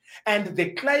thing and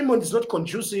the climate is not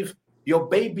conducive, your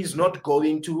baby is not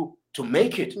going to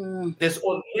make it. There's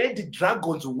already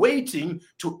dragons waiting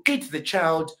to eat the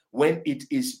child when it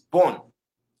is born.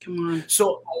 Come on.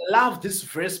 So I love this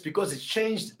verse because it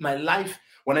changed my life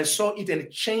when I saw it, and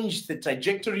it changed the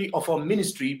trajectory of our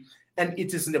ministry. And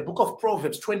it is in the book of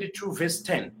Proverbs 22, verse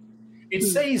 10. It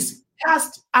says,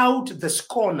 cast out the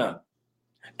scorner,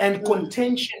 and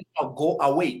contention shall go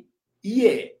away.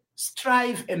 Yea,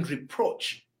 strife and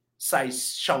reproach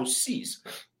shall cease.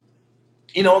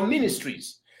 In our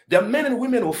ministries, there are men and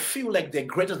women who feel like they're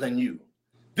greater than you.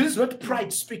 This is not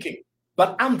pride speaking,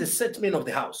 but I'm the set man of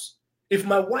the house. If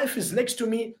my wife is next to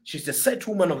me, she's the set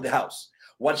woman of the house.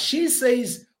 What she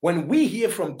says, when we hear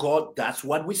from God, that's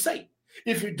what we say.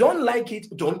 If you don't like it,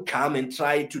 don't come and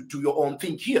try to do your own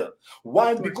thing here.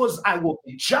 Why? Because I will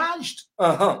be judged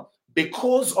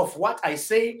because of what I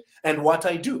say and what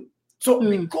I do. So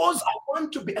because I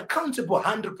want to be accountable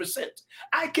 100%,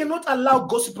 I cannot allow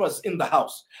gossipers in the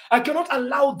house. I cannot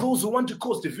allow those who want to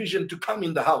cause division to come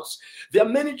in the house. There are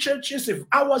many churches, if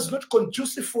I was not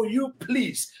conducive for you,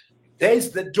 please, there's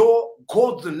the door,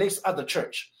 go to the next other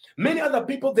church. Many other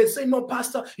people, they say, no,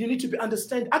 pastor, you need to be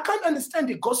understanding. I can't understand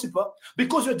a gossiper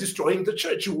because you're destroying the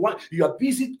church. You are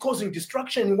busy causing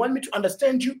destruction. You want me to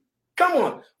understand you? Come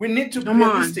on. We need to be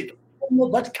realistic.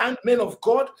 don't know that kind of man of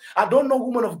God. I don't know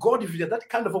woman of God. If you're that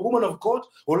kind of a woman of God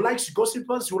who likes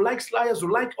gossipers, who likes liars,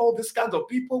 who like all these kinds of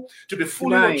people to be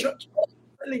fooling the church,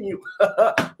 I'm telling you,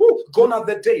 gone are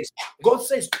the days. God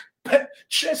says,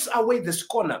 chase away the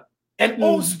scorner and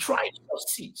all strife shall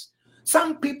cease.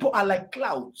 Some people are like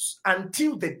clouds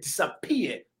until they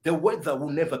disappear. The weather will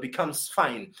never become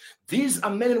fine. These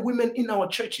are men and women in our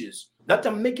churches that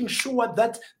are making sure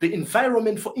that the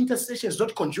environment for intercession is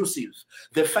not conducive.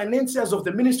 The financiers of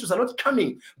the ministries are not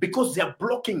coming because they are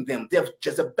blocking them. They have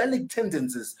Jezebelic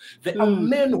tendencies. There are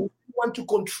men who want to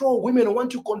control, women who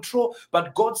want to control,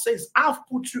 but God says, I've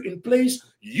put you in place.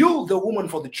 You, the woman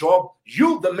for the job,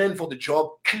 you, the man for the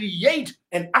job. Create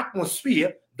an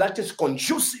atmosphere that is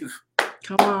conducive.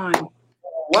 Come on.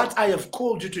 What I have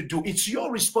called you to do, it's your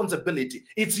responsibility.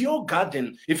 It's your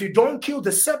garden. If you don't kill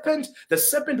the serpent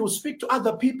will speak to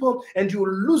other people and you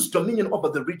will lose dominion over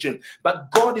the region. But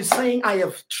God is saying, I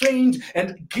have trained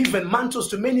and given mantles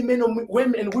to many men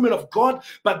and women of God,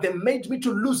 but they made me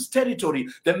to lose territory.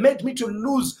 They made me to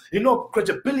lose,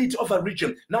 credibility of a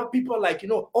region. Now people are like,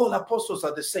 all apostles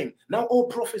are the same. Now all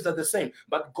prophets are the same.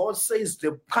 But God says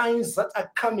the kinds that are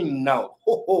coming now,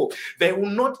 they will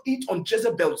not eat on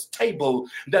Jezebel's table.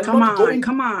 They're come not on, going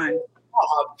come on.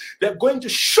 Ahab. They're going to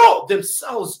show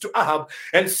themselves to Ahab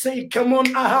and say, come on,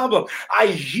 Ahab, I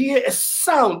hear a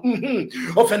sound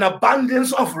of an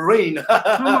abundance of rain.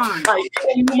 Come on. I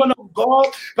hear a woman of God,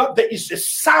 but there is a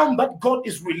sound that God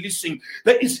is releasing.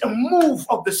 There is a move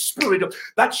of the Spirit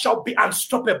that shall be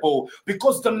unstoppable,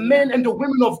 because the men and the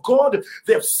women of God,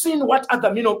 they've seen what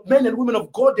other men and women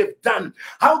of God have done,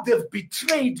 how they've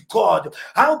betrayed God,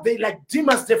 how they, like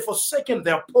demons, they've forsaken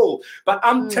their pole. But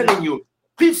I'm telling you,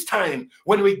 this time,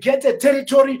 when we get a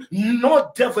territory,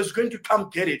 no devil is going to come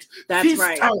get it. That's this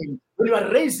right. time, when you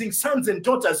are raising sons and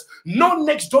daughters, no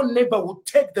next door neighbor will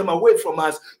take them away from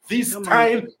us. This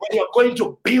time, when you are going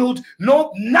to build,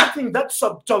 nothing that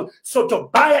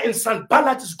Tobiah and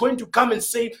Sanballat is going to come and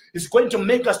say is going to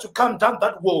make us to come down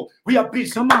that wall. We are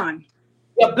busy. Come on.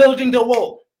 We are building the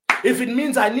wall. If it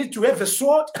means I need to have a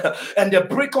sword and a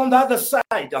brick on the other side,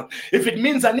 if it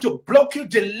means I need to block you,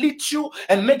 delete you,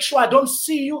 and make sure I don't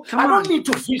see you, I don't need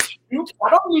to visit you. I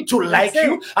don't need to like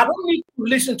you. I don't need to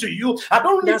listen to you. I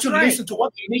don't need to listen to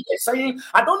what the media is saying.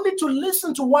 I don't need to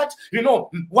listen to what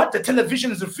the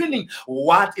television is revealing.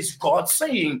 What is God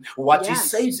saying? What He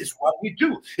says is what we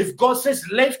do. If God says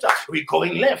left, we're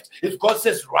going left. If God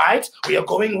says right, we are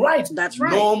going right. That's right.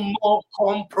 No more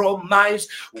compromise.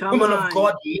 Women of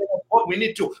God, we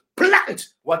need to plant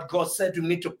what God said we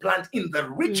need to plant in the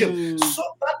region, so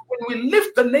that when we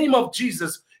lift the name of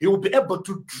Jesus, He will be able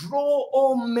to draw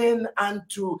all men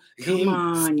unto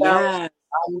Himself.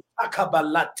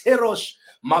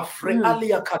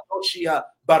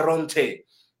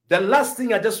 The last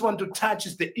thing I just want to touch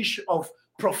is the issue of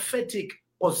prophetic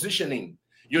positioning.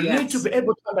 You need to be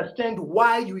able to understand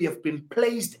why you have been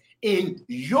placed in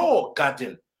your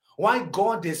garden, why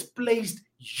God has placed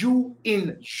you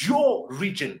in your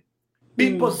region.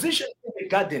 Be positioned in the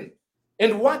garden.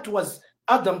 And what was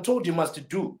Adam told you must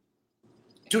do?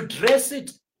 To dress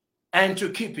it and to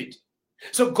keep it.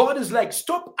 So God is like,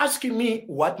 stop asking me,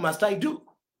 what must I do?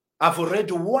 I've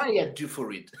already wired you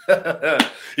for it.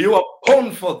 You are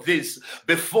born for this.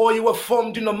 Before you were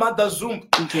formed in a mother's womb,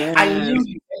 I knew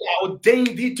you. I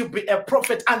ordained thee to be a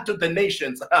prophet unto the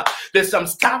nations. There's some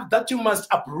stuff that you must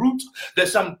uproot.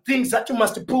 There's some things that you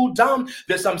must pull down.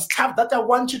 There's some stuff that I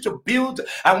want you to build.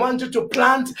 I want you to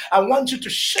plant. I want you to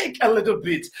shake a little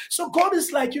bit. So God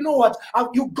is like, you know what?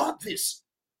 You got this.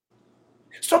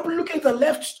 Stop looking at the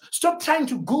left. Stop trying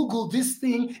to Google this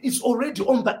thing. It's already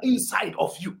on the inside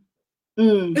of you.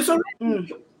 It's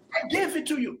already I gave it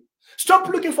to you. Stop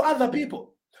looking for other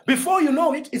people. Before you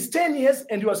know it, it's 10 years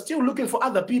and you are still looking for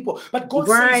other people. But God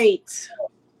says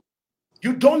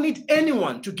you don't need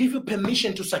anyone to give you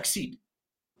permission to succeed.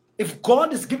 If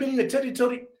God is giving you a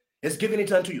territory, He's giving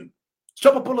it unto you.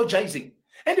 Stop apologizing.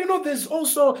 And there's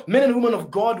also men and women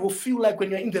of God who feel like when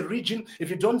you're in the region,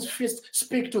 if you don't first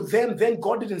speak to them, then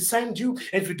God didn't send you.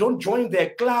 And if you don't join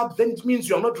their club, then it means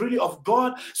you're not really of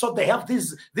God. So they have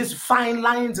these fine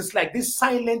lines. It's like these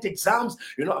silent exams.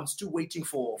 I'm still waiting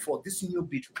for this new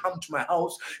bit to come to my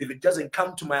house. If it doesn't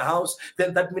come to my house,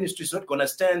 then that ministry is not going to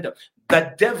stand.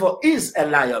 The devil is a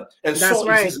liar. And so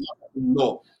is his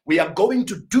law. We are going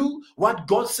to do what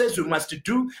God says we must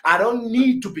do. I don't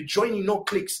need to be joining no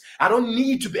cliques. I don't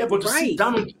need to be able to sit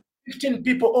down with 15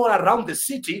 people all around the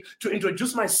city to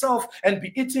introduce myself and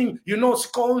be eating,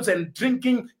 scones and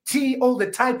drinking tea all the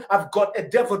time. I've got a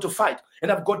devil to fight,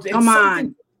 and I've got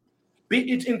something.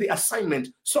 Be it in the assignment.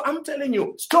 So I'm telling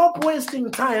you, stop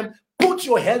wasting time Put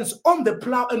your hands on the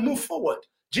plow and move forward.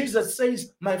 Jesus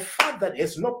says, my Father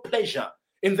has no pleasure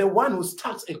in the one who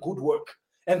starts a good work.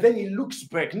 And then he looks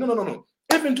back. No.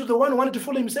 Even to the one who wanted to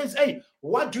follow him, says, hey,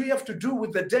 what do you have to do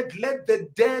with the dead? Let the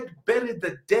dead bury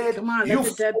the dead. Come on, let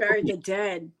the dead bury the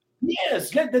dead.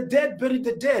 Yes, let the dead bury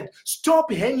the dead.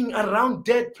 Stop hanging around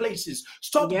dead places.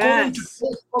 Stop going to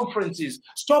dead conferences.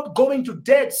 Stop going to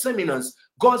dead seminars.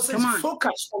 God says,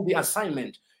 focus on the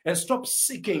assignment and stop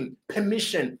seeking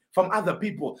permission from other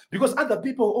people, because other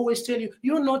people always tell you,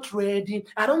 you're not ready.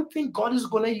 I don't think God is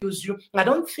going to use you. I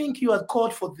don't think you are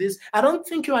called for this. I don't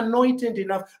think you're anointed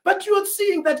enough. But you're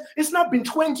seeing that it's not been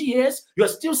 20 years. You're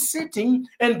still sitting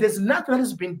and there's nothing that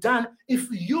has been done. If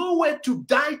you were to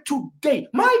die today,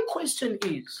 my question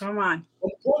is, come on.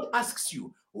 When God asks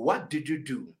you, what did you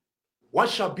do? What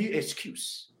shall be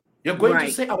excuse? You're going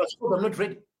to say, I was told I'm not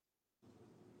ready.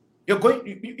 You're going,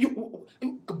 you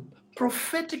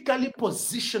prophetically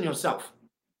position yourself.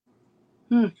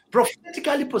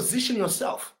 Prophetically position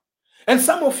yourself. And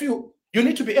some of you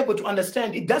need to be able to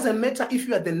understand, it doesn't matter if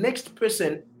you are the next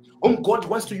person whom God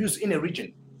wants to use in a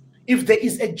region. If there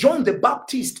is a John the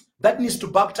Baptist that needs to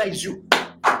baptize you,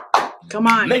 come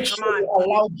on, make sure you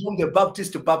allow John the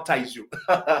Baptist to baptize you.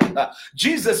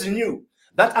 Jesus knew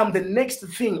that I'm the next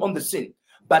thing on the scene,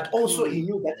 but also he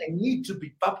knew that I need to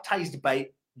be baptized by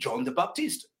John the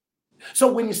Baptist.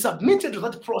 So when he submitted to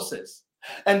that process,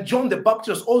 and John the Baptist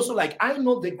was also like, I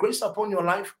know the grace upon your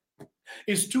life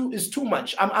is too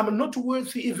much. I'm not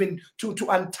worthy even to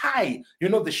untie,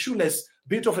 the shoeless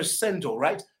bit of a sandal,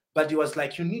 right? But he was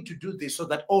like, you need to do this so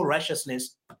that all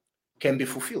righteousness can be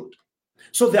fulfilled.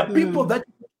 So there are people that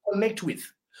you connect with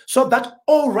so that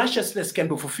all righteousness can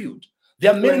be fulfilled.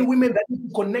 There are men and women that need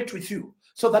to connect with you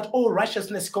so that all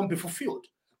righteousness can be fulfilled.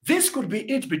 This could be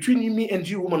it between me and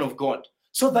you, woman of God,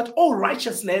 so that all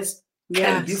righteousness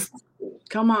can be fulfilled.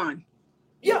 Come on.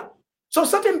 Yeah. So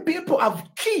certain people have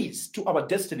keys to our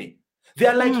destiny. They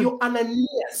are like your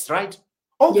Ananias, right?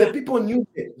 All the people knew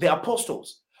the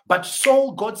apostles. But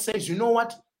Saul, God says, you know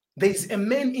what? There is a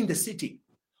man in the city.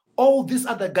 All these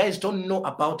other guys don't know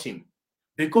about him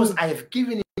because I have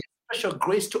given him special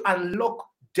grace to unlock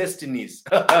destinies.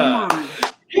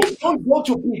 You don't go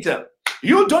to Peter.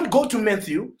 You don't go to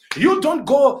Matthew. You don't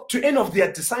go to any of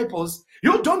their disciples.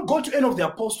 You don't go to any of the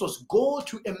apostles. Go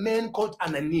to a man called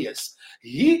Ananias.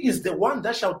 He is the one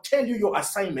that shall tell you your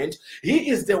assignment.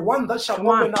 He is the one that shall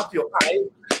open up your eyes.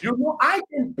 I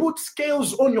can put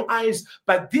scales on your eyes,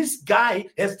 but this guy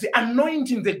has the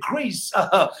anointing, the grace.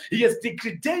 He has the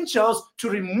credentials to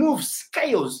remove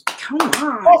scales. Come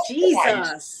on,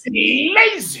 Jesus. He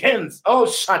lays hands,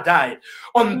 Shaddai,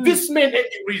 on this man and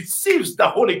he receives the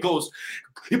Holy Ghost.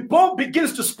 Paul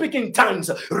begins to speak in tongues.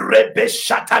 Rebe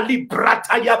shatali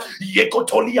brataya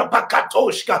yekotolia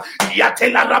bakatoshka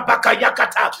yatela rabaka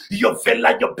yakata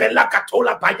yovela yobela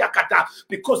katola bayakata,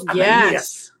 because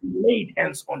Ananias laid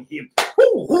hands on him.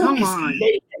 Who is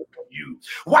laying hands on you?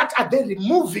 What are they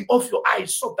removing off your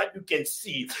eyes so that you can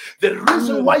see? The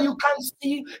reason why you can't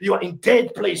see, you are in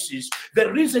dead places.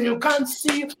 The reason you can't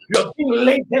see, you're being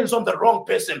laid hands on the wrong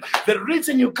person. The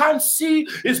reason you can't see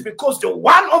is because the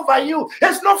one over you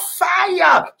has no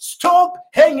fire. Stop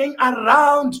hanging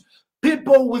around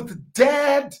people with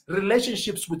dead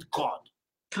relationships with God.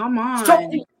 Come on. Stop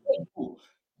being faithful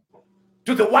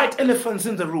to the white elephants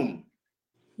in the room.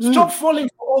 Stop falling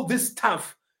for all this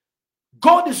stuff.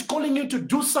 God is calling you to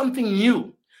do something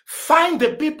new. Find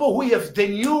the people who have the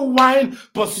new wine.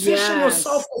 Position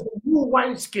yourself as a new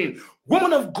wineskin.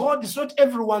 Woman of God, is not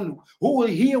everyone who will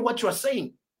hear what you are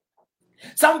saying.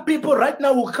 Some people right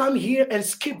now will come here and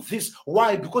skip this.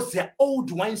 Why? Because they're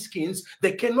old wineskins.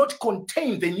 They cannot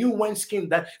contain the new wineskin,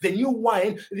 that the new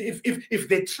wine. If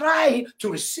they try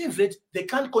to receive it, they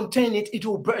can't contain it. It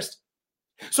will burst.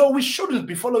 So we shouldn't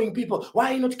be following people.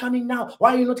 Why are you not coming now?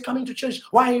 Why are you not coming to church?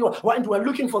 Why we're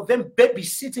looking for them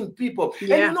babysitting people?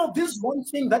 And this is one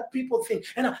thing that people think.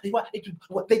 And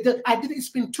it's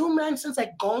been 2 months since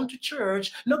I've gone to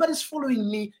church. Nobody's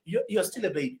following me. You're still a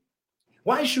baby.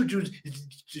 Why should you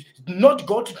not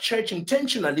go to church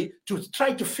intentionally to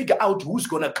try to figure out who's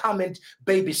going to come and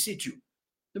babysit you?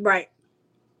 Right.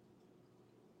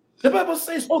 The Bible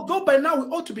says, although by now we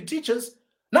ought to be teachers,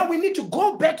 now we need to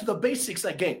go back to the basics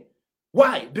again.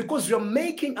 Why? Because you're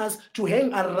making us to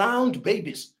hang around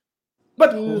babies.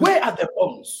 But where are the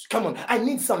bones? Come on, I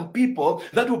need some people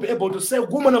that will be able to say,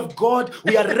 woman of God,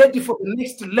 we are ready for the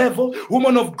next level.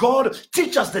 Woman of God,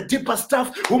 teach us the deeper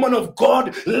stuff. Woman of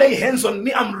God, lay hands on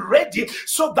me. I'm ready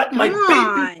so that my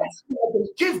baby will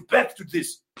give birth to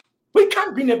this. We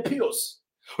can't be in a pious.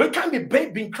 We can't be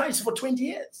baby in Christ for 20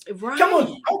 years. Right. Come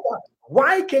on.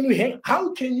 How can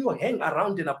you hang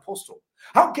around an apostle?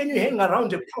 How can you hang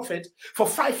around a prophet for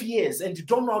 5 years and you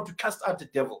don't know how to cast out the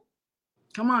devil?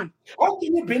 Come on. How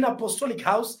can you be in an apostolic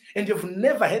house and you've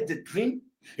never had the dream?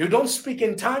 You don't speak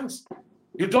in tongues.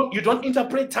 You don't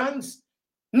interpret tongues.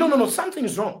 No, something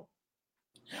is wrong.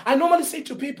 I normally say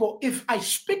to people, if I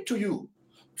speak to you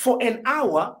for an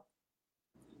hour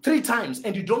 3 times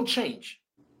and you don't change,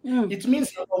 it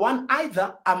means, number one,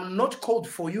 either I'm not called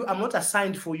for you, I'm not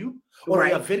assigned for you, or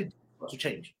you are very difficult to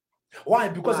change. Why?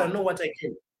 Because I know what I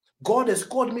can. God has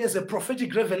called me as a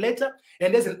prophetic revelator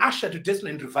and as an usher to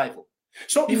destiny and revival.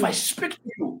 So if I speak to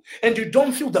you and you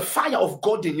don't feel the fire of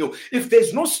God in you, if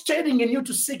there's no stirring in you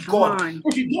to seek God,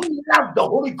 if you don't love the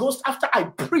Holy Ghost after I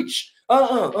preach,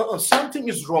 something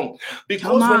is wrong.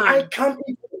 Because when I come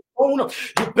into the throne,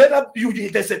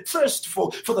 there's a thirst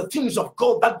for the things of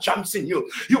God that jumps in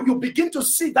you. You begin to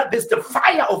see that there's the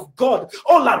fire of God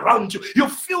all around you. You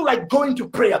feel like going to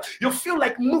prayer. You feel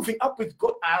like moving up with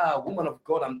God. Woman of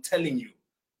God, I'm telling you.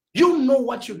 You know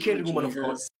what you carry, woman of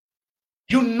God.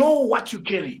 You know what you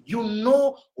carry. You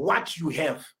know what you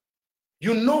have.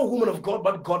 You know, woman of God,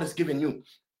 what God has given you.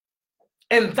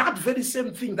 And that very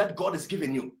same thing that God has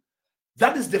given you,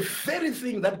 that is the very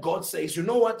thing that God says, you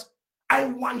know what? I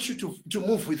want you to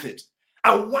move with it.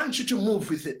 I want you to move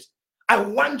with it. I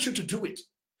want you to do it.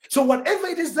 So whatever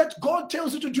it is that God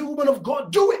tells you to do, woman of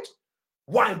God, do it.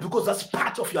 Why? Because that's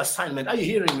part of your assignment. Are you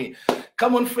hearing me?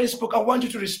 Come on, Facebook. I want you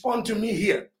to respond to me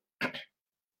here.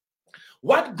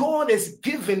 What God has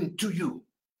given to you,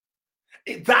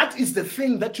 that is the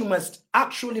thing that you must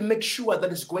actually make sure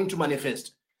that is going to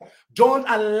manifest. Don't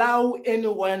allow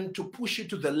anyone to push you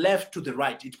to the left, to the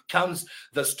right. It becomes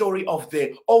the story of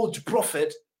the old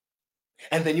prophet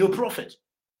and the new prophet.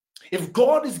 If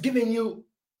God is giving you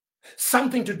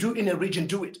something to do in a region,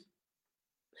 do it.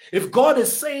 If God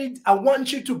has said, I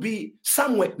want you to be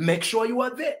somewhere, make sure you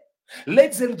are there.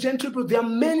 Ladies and gentlemen, there are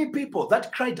many people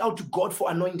that cried out to God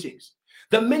for anointings.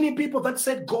 There are many people that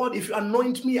said, God, if you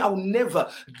anoint me, I'll never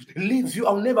leave you.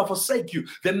 I'll never forsake you.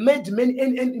 They made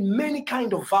many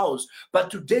kind of vows.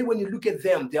 But today, when you look at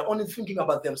them, they're only thinking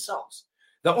about themselves.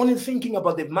 They're only thinking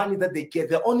about the money that they get.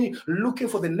 They're only looking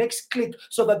for the next click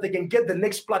so that they can get the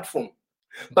next platform.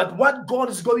 But what God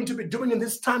is going to be doing in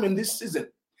this time, in this season,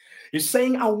 is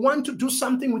saying, I want to do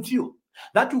something with you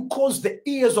that will cause the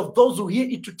ears of those who hear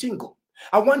it to tingle.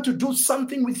 I want to do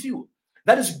something with you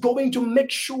that is going to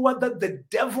make sure that the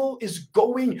devil is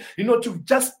going, to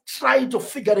just try to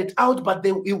figure it out, but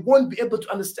he won't be able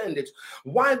to understand it.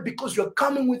 Why? Because you're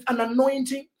coming with an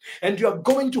anointing and you're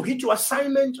going to hit your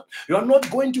assignment. You're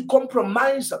not going to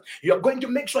compromise. You're going to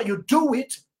make sure you do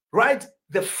it right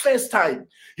the first time.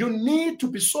 You need to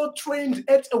be so trained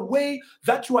at a way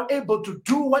that you are able to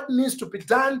do what needs to be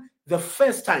done the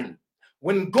first time.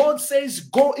 When God says,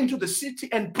 go into the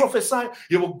city and prophesy,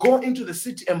 you will go into the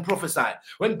city and prophesy.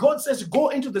 When God says, go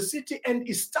into the city and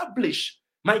establish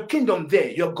my kingdom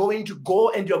there, you're going to go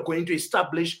and you're going to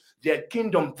establish their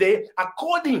kingdom there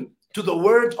according to the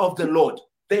word of the Lord.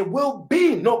 There will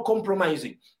be no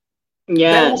compromising.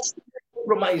 Yes.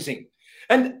 Compromising.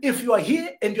 And if you are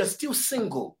here and you're still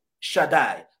single,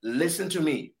 Shaddai, listen to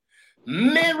me.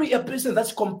 Marry a person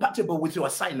that's compatible with your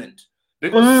assignment.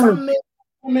 Because some men,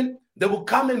 women, they will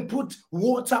come and put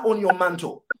water on your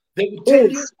mantle. They will tell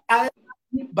you, I love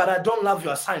you, but I don't love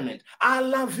your assignment. I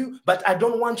love you, but I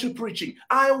don't want you preaching.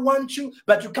 I want you,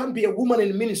 but you can't be a woman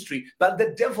in ministry. But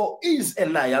the devil is a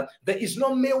liar. There is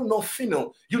no male nor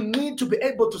female. You need to be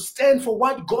able to stand for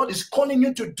what God is calling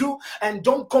you to do and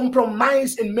don't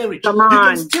compromise in marriage. Come on. You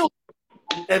can still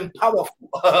and powerful.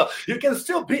 You can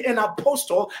still be an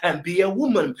apostle and be a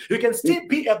woman. You can still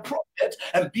be a prophet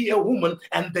and be a woman.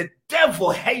 And the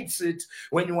devil hates it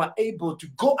when you are able to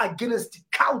go against the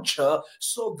culture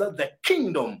so that the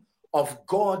kingdom of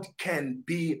God can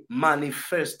be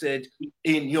manifested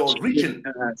in your region.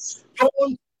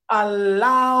 Don't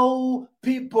allow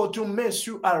people to mess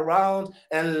you around.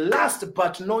 And last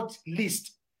but not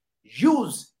least,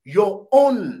 use your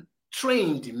own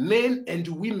trained men and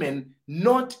women,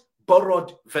 not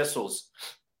borrowed vessels.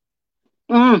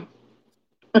 Genesis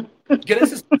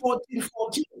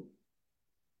 14:14.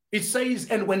 It says,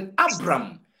 and when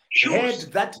Abram heard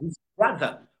that his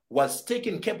brother was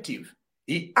taken captive,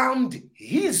 he armed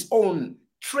his own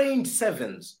trained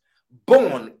servants,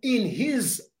 born in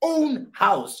his own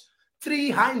house,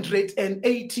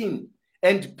 318,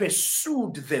 and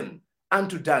pursued them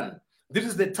unto Dan. This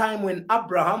is the time when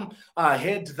Abraham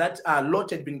heard that Lot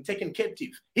had been taken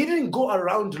captive. He didn't go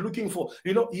around looking for,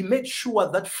 he made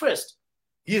sure that first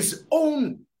his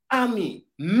own army,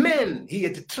 men he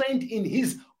had trained in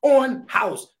his own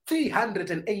house,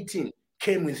 318.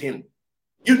 came with him.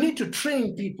 You need to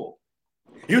train people.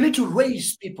 You need to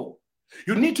raise people.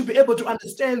 You need to be able to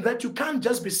understand that you can't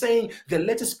just be saying the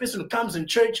latest person comes in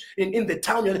church in the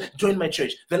town, join my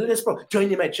church. The latest person,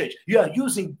 join in my church. You are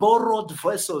using borrowed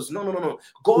vessels. No.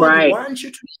 God wants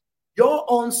you to your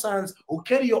own sons who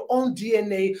carry your own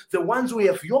DNA, the ones who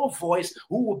have your voice,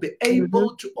 who will be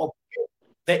able to obey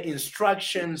the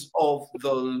instructions of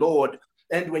the Lord.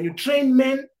 And when you train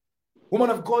men, woman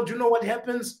of God, you know what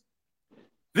happens?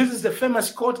 This is the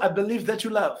famous quote I believe that you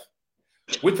love.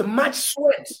 With much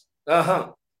sweat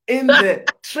in the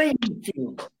training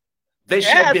field, there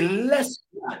shall be less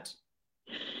blood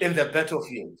in the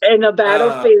battlefield. In the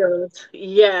battlefield,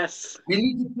 yes. We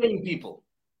need to train people.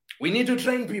 We need to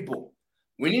train people.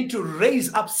 We need to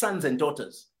raise up sons and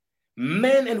daughters,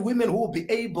 men and women who will be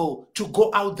able to go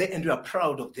out there and we are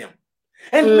proud of them.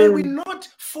 And may we not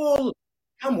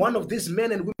become one of these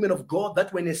men and women of God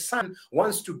that when a son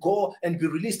wants to go and be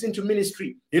released into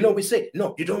ministry, we say,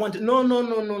 no, you don't want to.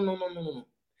 No.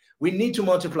 We need to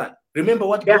multiply. Remember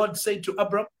what God said to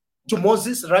Abraham, to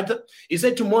Moses, rather? He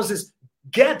said to Moses,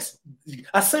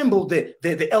 assemble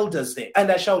the elders there,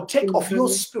 and I shall take of your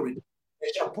spirit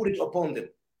and shall put it upon them.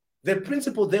 The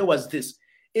principle there was this.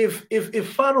 If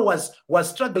Pharaoh was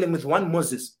struggling with one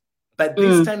Moses, but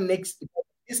this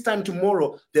time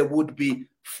tomorrow, there would be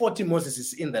 40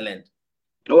 Moseses in the land.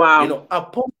 Wow.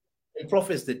 Upon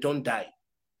prophets, they don't die.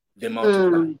 They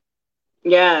multiply.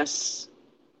 Yes.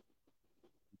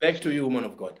 Back to you, woman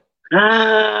of God.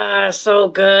 So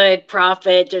good,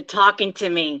 prophet. You're talking to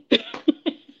me.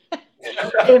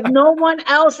 If no one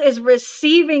else is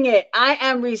receiving it, I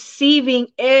am receiving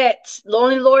it.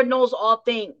 Only Lord knows all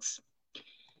things.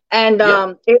 And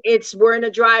we're in a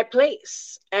dry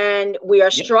place and we are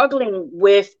struggling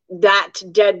with that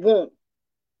dead womb.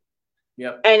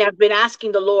 Yep. And I've been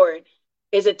asking the Lord,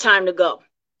 is it time to go?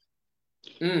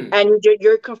 And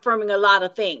you're confirming a lot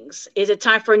of things. Is it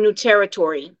time for a new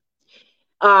territory?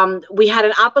 We had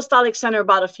an apostolic center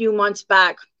about a few months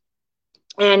back.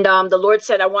 And the Lord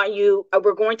said,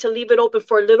 we're going to leave it open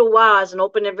for a little while as an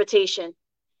open invitation.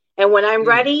 And when I'm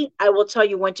ready, I will tell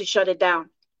you when to shut it down.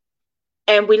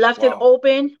 And we left it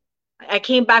open. I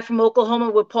came back from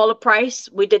Oklahoma with Paula Price.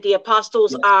 We did the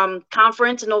Apostles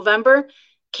conference in November,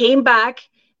 came back,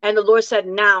 and the Lord said,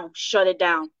 now shut it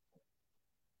down.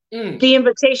 The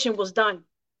invitation was done.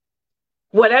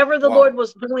 Whatever the Lord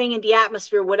was doing in the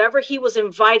atmosphere, whatever he was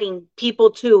inviting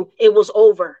people to, it was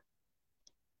over.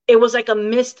 It was like a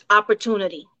missed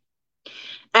opportunity.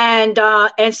 And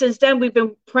since then, we've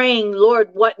been praying,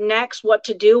 Lord, what next, what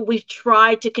to do? We've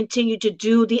tried to continue to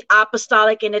do the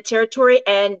apostolic in the territory,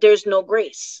 and there's no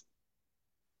grace.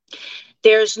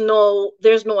 There's no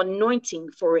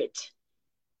anointing for it.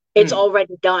 It's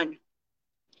already done.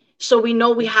 So we know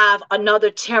we have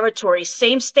another territory,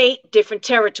 same state, different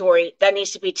territory that needs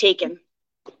to be taken.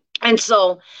 And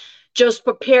so just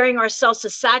preparing ourselves to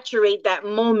saturate that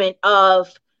moment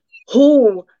of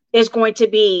who is going to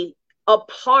be a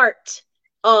part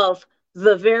of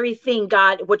the very thing,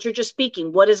 God, what you're just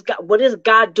speaking. What is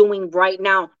God doing right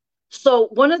now? So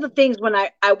one of the things when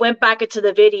I went back into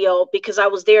the video, because I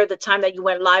was there at the time that you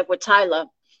went live with Tyler,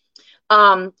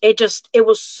 it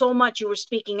was so much you were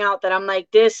speaking out that I'm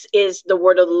like, this is the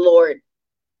word of the Lord.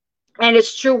 And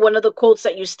it's true. One of the quotes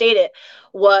that you stated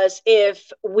was,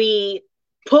 if we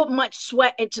put much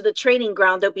sweat into the training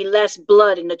ground, there'll be less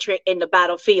blood in the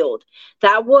battlefield.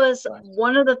 That was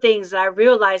one of the things that I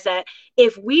realized, that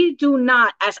if we do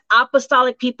not, as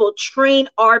apostolic people, train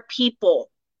our people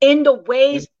in the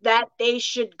ways that they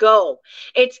should go.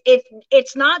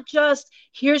 It's not just,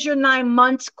 here's your 9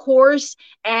 months course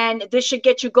and this should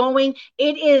get you going.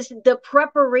 It is the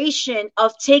preparation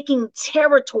of taking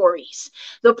territories,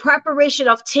 the preparation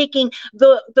of taking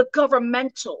the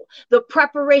governmental, the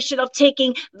preparation of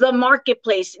taking the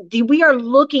marketplace. We are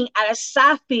looking at a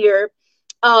sapphire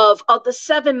of the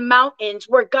 7 mountains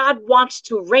where God wants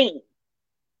to reign.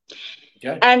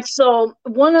 Okay. And so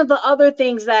one of the other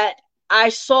things that I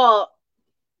saw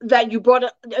that you brought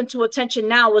into attention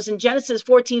now was in Genesis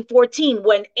 14:14,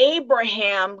 when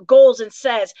Abraham goes and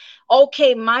says,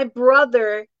 okay, my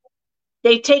brother,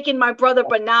 they've taken my brother,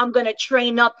 but now I'm going to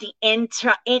train up the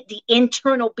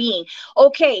internal being.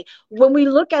 Okay, when we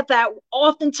look at that,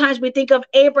 oftentimes we think of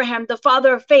Abraham, the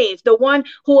father of faith, the one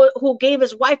who gave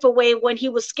his wife away when he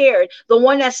was scared, the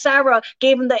one that Sarah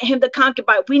gave him the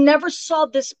concubine. We never saw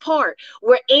this part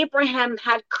where Abraham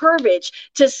had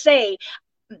courage to say,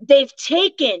 they've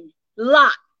taken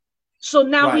Lot, so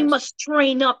now we must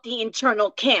train up the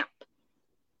internal camp.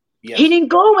 Yes. He didn't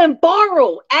go and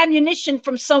borrow ammunition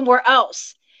from somewhere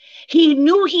else. He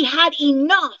knew he had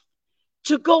enough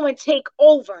to go and take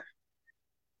over.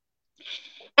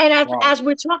 And Wow. as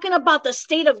we're talking about the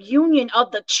state of union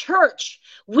of the church,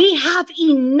 we have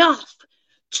enough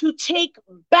to take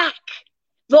back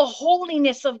the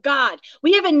holiness of God.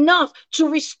 We have enough to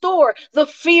restore the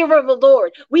fear of the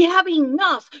Lord. We have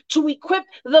enough to equip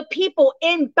the people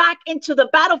back into the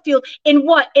battlefield in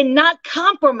what? In not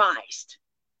compromised.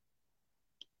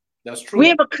 That's true.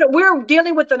 We're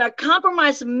dealing with a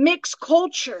compromised mixed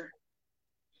culture.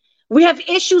 We have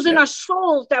issues in our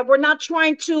souls that we're not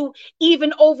trying to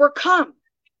even overcome.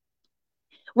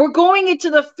 We're going into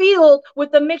the field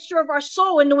with the mixture of our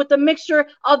soul and with the mixture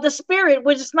of the spirit,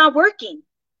 which is not working.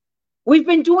 We've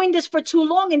been doing this for too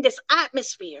long in this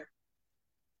atmosphere.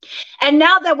 And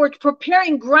now that we're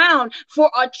preparing ground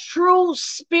for a true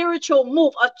spiritual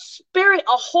move, a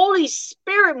Holy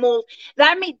Spirit move,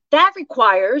 that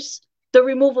requires the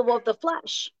removal of the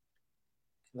flesh.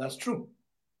 That's true.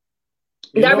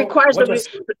 That requires what you're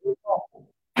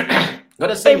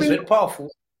saying is very powerful.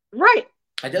 Right.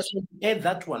 I just want to add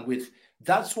that one with,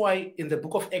 that's why in the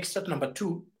book of Acts chapter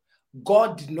 2,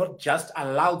 God did not just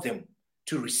allow them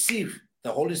to receive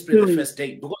the Holy Spirit the first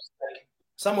day, because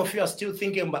some of you are still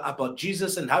thinking about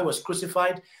Jesus and how he was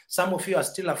crucified. Some of you are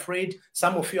still afraid.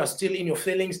 Some of you are still in your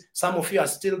feelings. Some of you are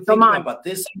still thinking about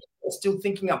this. You're still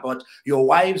thinking about your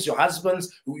wives, your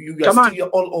husbands. You're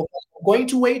all over. Going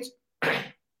to wait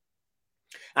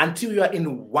until you are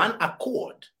in one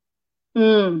accord.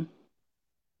 And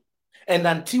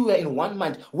until you are in one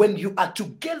mind. When you are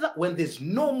together, when there's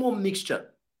no more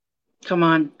mixture. Come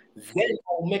on. Then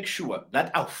I'll make sure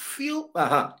that I'll feel,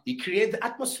 he created the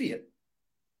atmosphere.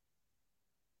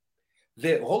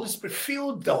 The Holy Spirit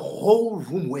filled the whole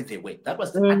room where they were. That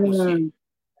was the atmosphere.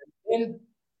 And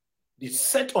it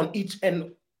set on each,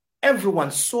 and everyone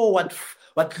saw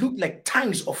what looked like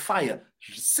tongues of fire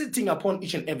sitting upon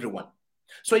each and every one.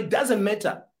 So it doesn't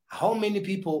matter how many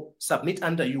people submit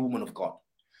under you, woman of God.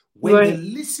 When they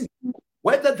listen,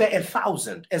 whether they're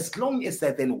 1,000, as long as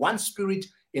they're in one spirit,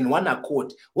 in one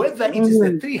accord, whether it is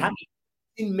the 300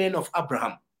 men of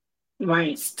Abraham,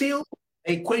 still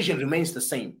the equation remains the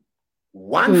same.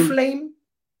 One flame,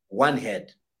 one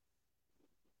head.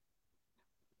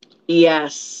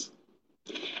 Yes.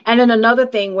 And then another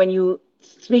thing, when you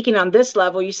speaking on this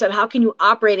level, you said, how can you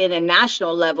operate at a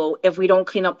national level if we don't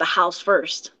clean up the house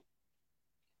first?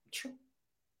 True.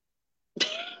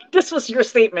 This was your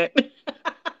statement.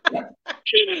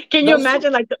 Can you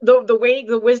imagine like the way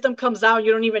the wisdom comes out?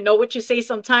 You don't even know what you say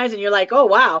sometimes, and you're like, oh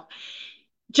wow.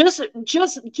 Just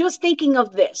thinking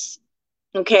of this.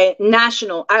 Okay,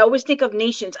 national. I always think of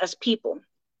nations as people.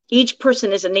 Each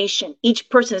person is a nation. Each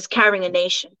person is carrying a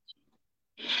nation.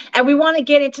 And we want to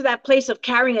get into that place of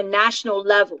carrying a national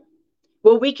level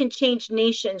where we can change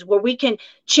nations, where we can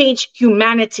change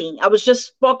humanity. I was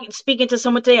just speaking to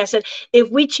someone today. I said, if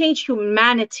we change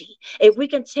humanity, if we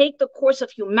can take the course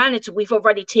of humanity, we've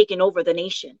already taken over the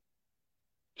nation.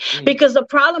 Because the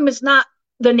problem is not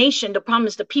the nation. The problem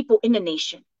is the people in the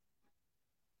nation.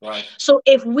 Right. So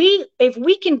if we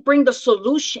can bring the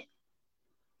solution,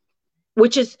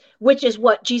 which is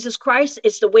what Jesus Christ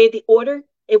is, the way, the order.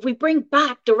 If we bring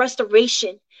back the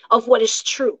restoration of what is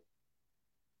true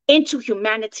into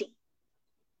humanity,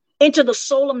 into the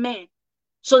soul of man,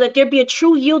 so that there be a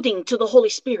true yielding to the Holy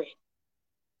Spirit,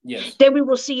 then we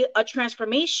will see a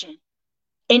transformation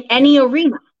in any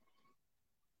arena.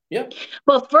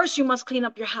 But first, you must clean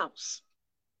up your house.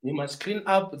 You must clean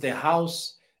up the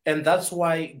house. And that's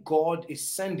why God is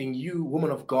sending you,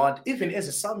 woman of God, even as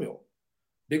a Samuel.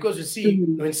 Because you see,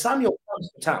 when Samuel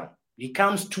comes to town, he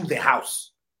comes to the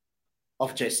house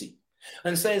of Jesse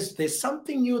and says, there's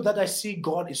something new that I see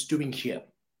God is doing here.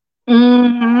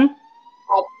 Are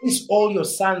these all your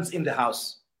sons in the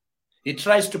house? He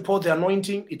tries to pour the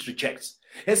anointing, it rejects.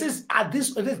 He says,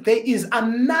 there is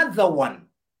another one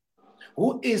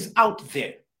who is out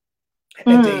there,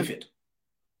 David.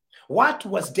 What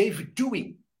was David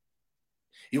doing?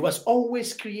 He was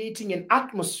always creating an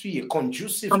atmosphere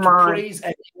conducive to praise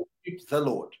and worship the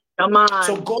Lord.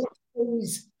 So God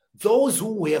says, those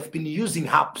who have been using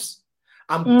harps,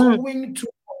 I'm going to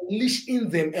unleash in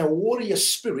them a warrior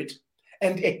spirit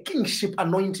and a kingship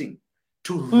anointing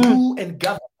to rule and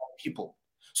govern people.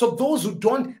 So those who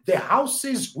don't, the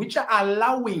houses which are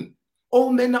allowing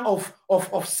all manner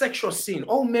of sexual sin,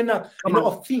 all manner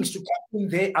of things to come in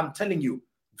there, I'm telling you,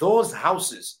 those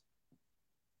houses,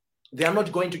 they are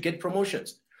not going to get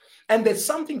promotions. And there's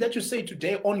something that you say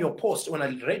today on your post when I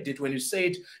read it, when you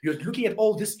said you're looking at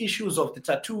all these issues of the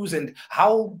tattoos and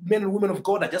how men and women of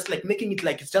God are just like making it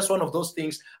like it's just one of those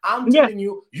things. I'm telling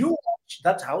you, you watch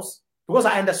that house because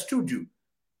I understood you.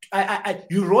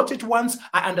 you wrote it once,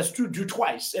 I understood you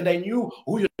twice, and I knew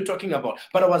who you're talking about.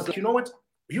 But I was like, you know what?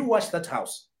 You watch that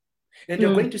house, and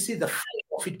you're going to see the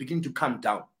fire of it begin to come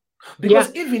down.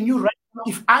 Because even you right now,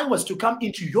 if I was to come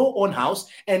into your own house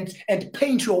and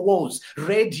paint your walls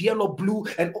red, yellow, blue,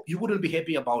 and you wouldn't be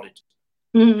happy about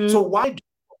it. So why do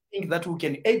you think that we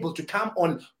can able to come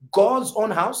on God's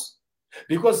own house?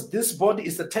 Because this body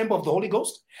is the temple of the Holy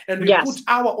Ghost, and we put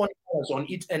our own house on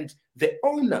it, and the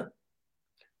owner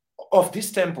of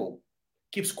this temple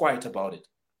keeps quiet about it.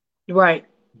 Right.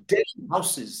 Dead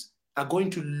houses are going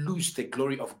to lose the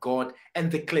glory of God and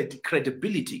the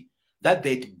credibility that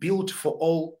they'd built for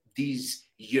all these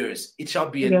years. It shall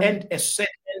be an end, a set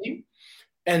ending.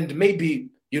 And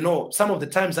maybe, some of the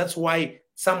times that's why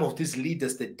some of these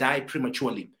leaders, they die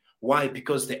prematurely. Why?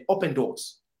 Because they open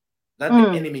doors that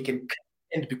the enemy can come,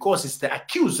 and because it's the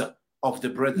accuser of the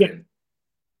brethren.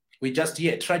 We just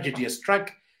hear tragedy has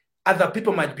struck. Other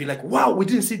people might be like, wow, we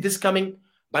didn't see this coming.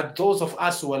 But those of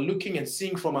us who are looking and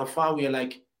seeing from afar, we are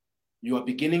like, you are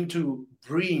beginning to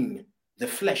bring the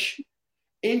flesh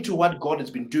into what God has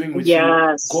been doing with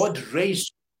you. God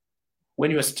raised you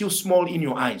when you are still small in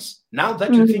your eyes. Now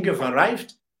that you think you've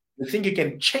arrived, you think you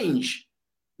can change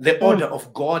the order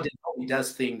of God and how he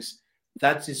does things.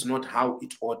 That is not how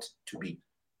it ought to be.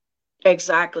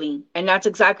 Exactly. And that's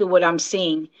exactly what I'm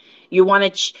seeing. You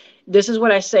want to, this is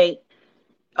what I say.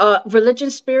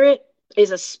 Religion spirit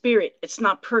is a spirit. It's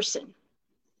not person.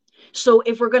 So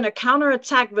if we're going to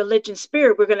counterattack religion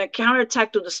spirit, we're going to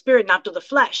counterattack through the spirit, not through the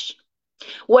flesh.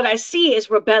 What I see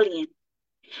is rebellion.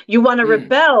 You want to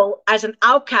rebel as an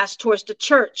outcast towards the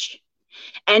church.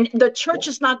 And the church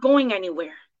is not going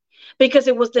anywhere because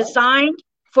it was designed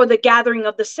for the gathering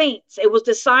of the saints. It was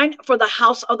designed for the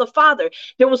house of the Father.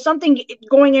 There was something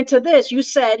going into this. You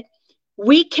said,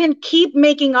 we can keep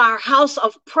making our house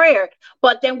of prayer,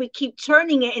 but then we keep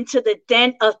turning it into the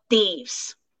den of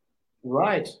thieves.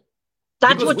 Right.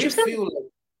 That's because what you said.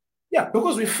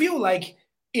 Because we feel like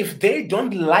if they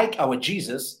don't like our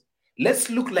Jesus, let's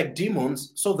look like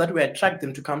demons so that we attract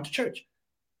them to come to church.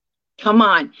 Come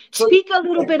on. So, speak a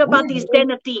little bit about these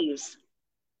den of thieves.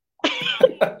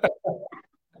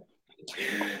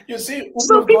 You see,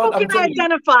 so people can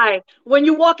identify when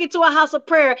you walk into a house of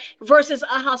prayer versus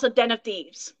a house of den of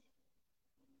thieves.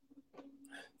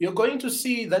 You're going to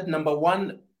see that, number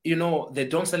one, they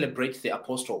don't celebrate the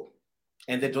apostle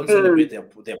and they don't celebrate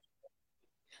their.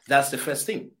 That's the first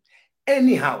thing.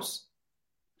 Any house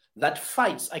that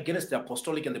fights against the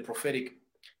apostolic and the prophetic,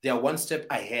 they are one step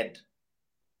ahead,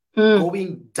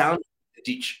 going down the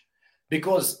ditch.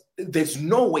 Because there's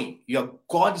no way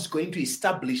God is going to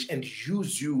establish and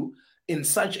use you in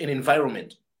such an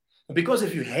environment. Because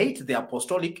if you hate the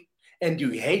apostolic and you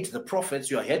hate the prophets,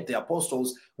 you hate the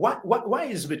apostles, why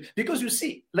is it? Because you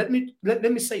see, let me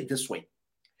say it this way.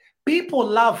 People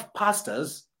love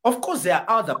pastors. Of course, there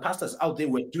are other pastors out there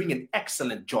who are doing an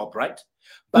excellent job, right?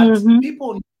 But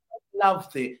people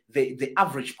love the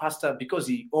average pastor because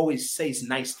he always says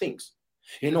nice things.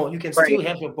 You can still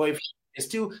have your boyfriend. You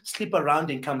still sleep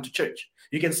around and come to church.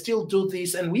 You can still do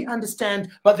this, and we understand.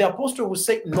 But the apostle will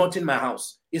say, not in my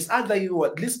house. It's either you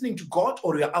are listening to God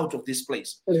or you're out of this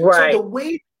place. Right. So the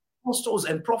way apostles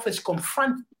and prophets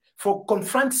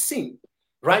confront sin,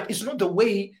 right, is not the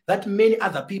way that many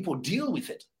other people deal with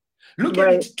it. Look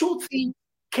at it. Two things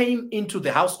came into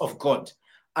the house of God,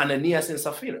 Ananias and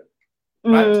Sapphira,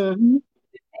 right?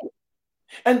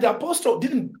 And the apostle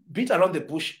didn't beat around the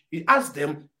bush. He asked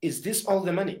them, is this all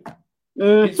the money?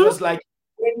 It was like,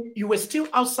 when you were still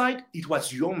outside, it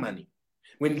was your money.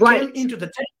 When you came into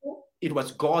the temple, it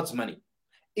was God's money.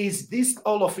 Is this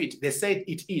all of it? They said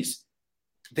it is.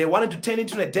 They wanted to turn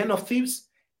it into a den of thieves,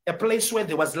 a place where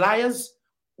there was liars.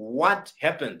 What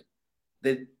happened?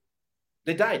 They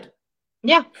died.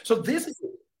 Yeah. So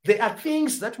there are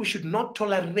things that we should not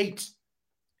tolerate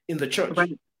in the church.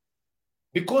 Right.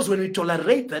 Because when we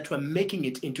tolerate that, we're making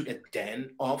it into a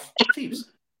den of thieves.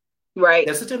 Right.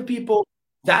 There are certain people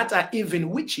that are even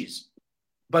witches,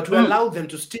 but we allow them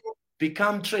to still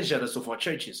become treasurers of our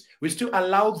churches. We still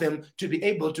allow them to be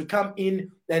able to come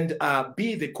in and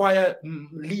be the choir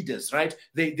leaders, right?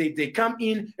 They come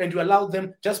in and you allow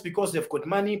them just because they've got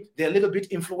money, they're a little bit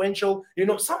influential.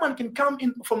 Someone can come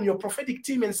in from your prophetic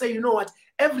team and say, you know what,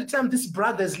 every time this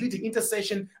brother is leading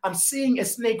intercession, I'm seeing a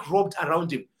snake robed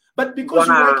around him. But because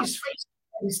you like his face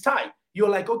and his tie, you're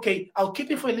like, okay, I'll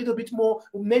keep it for a little bit more.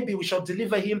 Maybe we shall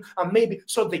deliver him. And maybe.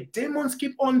 So the demons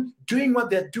keep on doing what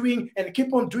they're doing and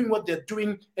keep on doing what they're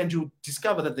doing. And you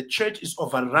discover that the church is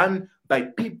overrun by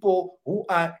people who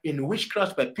are in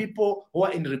witchcraft, by people who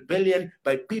are in rebellion,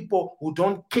 by people who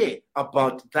don't care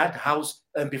about that house.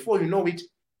 And before you know it,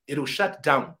 it will shut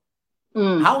down.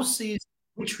 Mm. Houses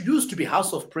which used to be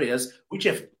house of prayers, which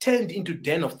have turned into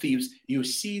den of thieves, you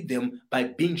see them by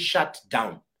being shut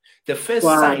down. The first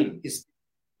sign is,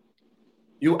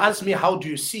 you ask me, how do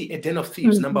you see a den of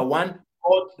thieves? Number one,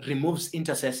 God removes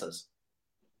intercessors.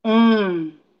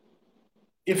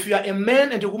 If you are a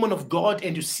man and a woman of God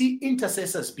and you see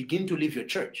intercessors begin to leave your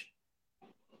church,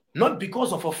 not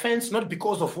because of offense, not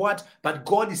because of what, but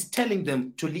God is telling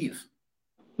them to leave.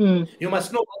 You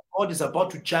must know that God is about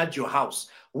to judge your house.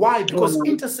 Why? Because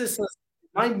intercessors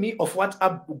remind me of what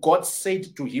God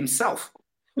said to himself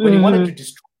when he wanted to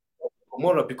destroy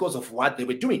Gomorrah because of what they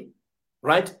were doing,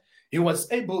 right? He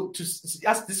was able to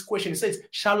ask this question. He says,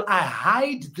 shall I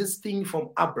hide this thing from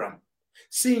Abram,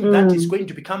 seeing that he's going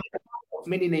to become of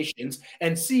many nations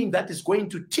and seeing that is going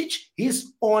to teach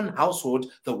his own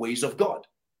household the ways of God?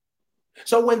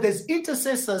 So when there's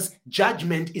intercessors,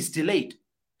 judgment is delayed.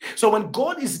 So when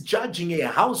God is judging a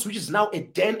house which is now a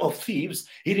den of thieves,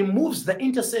 he removes the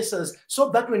intercessors so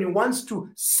that when he wants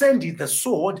to send the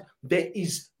sword, there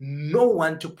is no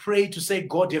one to pray to say,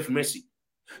 God have mercy.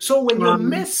 So when your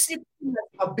mercy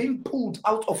are being pulled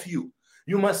out of you,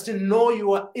 you must know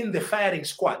you are in the firing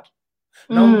squad.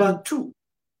 Number two,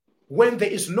 when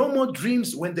there is no more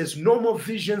dreams, when there's no more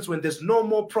visions, when there's no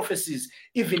more prophecies,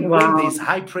 even when there is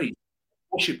high praise,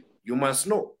 worship, you must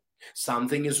know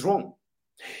something is wrong.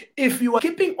 If you are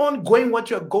keeping on going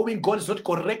what you are going, God is not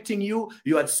correcting you.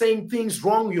 You are saying things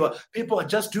wrong. People are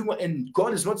just doing, and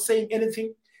God is not saying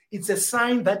anything. It's a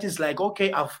sign that is like,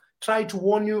 okay, I've tried to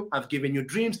warn you. I've given you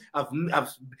dreams. I've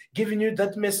given you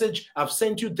that message. I've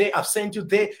sent you there. I've sent you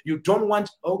there. You don't want.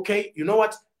 Okay, you know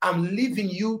what? I'm leaving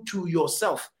you to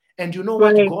yourself. And you know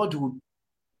what God will,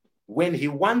 when he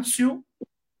wants you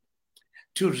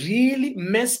to really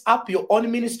mess up your own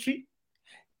ministry,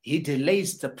 he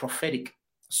delays the prophetic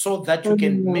so that you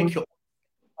can make your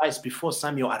sacrifice before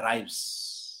Samuel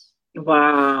arrives.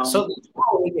 Wow. So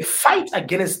when you fight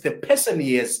against the person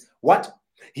he has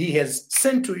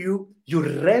sent to you, you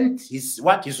rent his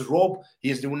robe.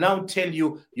 He will now tell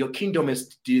you your kingdom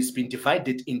has been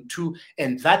divided in two,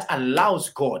 and that allows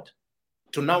God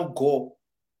to now go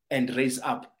and raise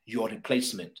up your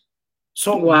replacement.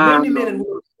 So many men and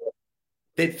women,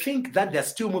 they think that they're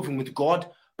still moving with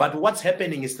God, but what's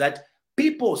happening is that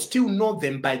people still know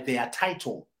them by their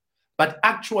title, but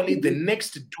actually the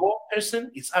next door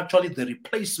person is actually the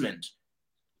replacement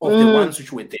of the ones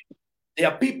which were there.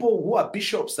 There are people who are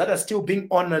bishops that are still being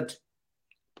honored,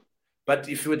 but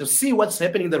if you were to see what's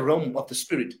happening in the realm of the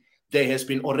spirit, there has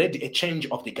been already a change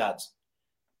of the guards.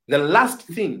 The last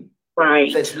thing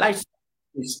that's life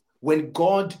is when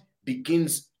God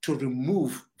begins to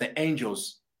remove the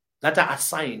angels that are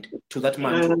assigned to that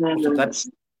mantle, to that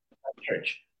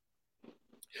church.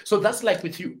 So that's like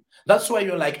with you. That's why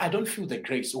you're like, I don't feel the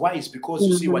grace. Why? It's because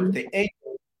you see what the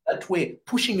angels that were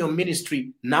pushing your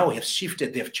ministry now have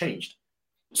shifted, they've changed.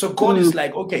 So God is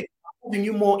like, okay, I'm moving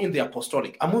you more in the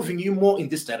apostolic. I'm moving you more in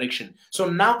this direction. So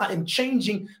now I am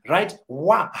changing, right,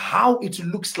 how it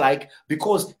looks like,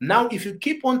 because now if you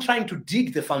keep on trying to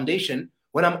dig the foundation,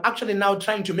 when I'm actually now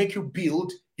trying to make you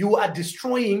build, you are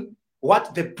destroying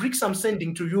what the bricks I'm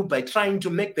sending to you by trying to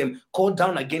make them go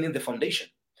down again in the foundation.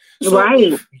 So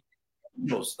if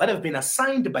those that have been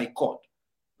assigned by God,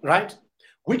 right,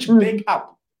 which back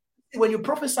up, when you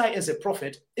prophesy as a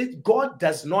prophet, God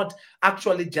does not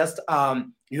actually just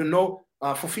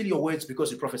fulfill your words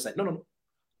because you prophesied. No.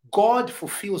 God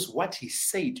fulfills what he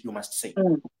said you must say.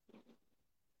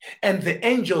 And the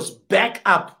angels back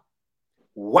up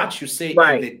what you say,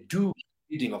 and they do the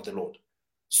leading of the Lord.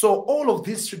 So all of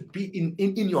this should be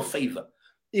in your favor.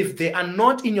 If they are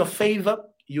not in your favor,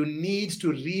 you need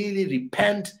to really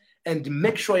repent and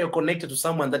make sure you're connected to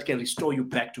someone that can restore you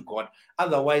back to God.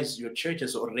 Otherwise, your church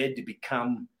has already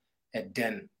become a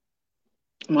den.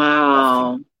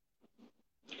 Wow.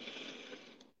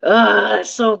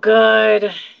 So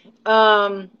good.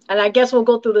 And I guess we'll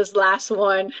go through this last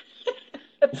one.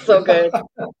 It's so good.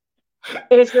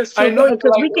 It's just so good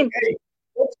because we can.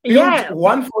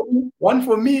 One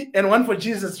for me and one for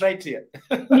Jesus right here.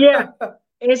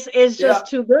 It's just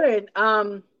too good.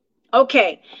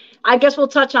 Okay, I guess we'll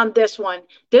touch on this one.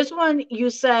 This one, you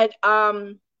said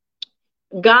God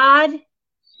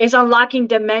is unlocking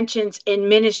dimensions in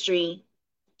ministry,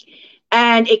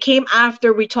 and it came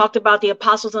after we talked about the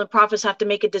apostles and the prophets have to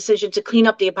make a decision to clean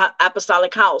up the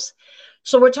apostolic house.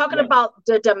 So we're talking about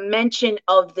the dimension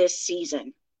of this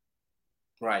season,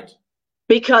 right?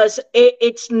 Because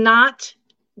it's not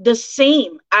the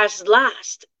same as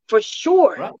last, for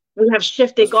sure. Right. We have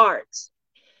shifted guards.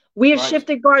 We have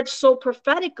shifted guards so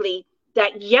prophetically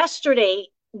that yesterday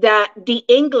that the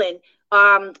England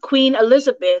Queen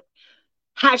Elizabeth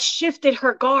has shifted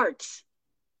her guards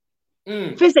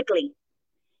physically.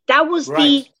 That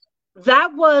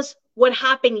was what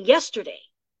happened yesterday.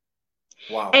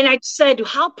 Wow. And I said,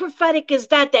 how prophetic is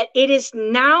that it is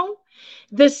now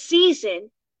the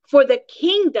season for the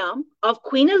kingdom of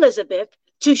Queen Elizabeth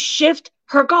to shift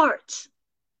her guards.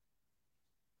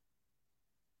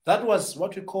 That was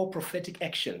what we call prophetic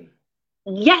action.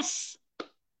 Yes.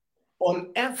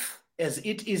 On earth as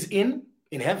it is in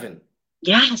heaven.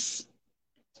 Yes.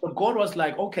 So God was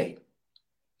like, okay,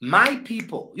 my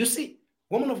people, you see,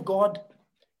 woman of God,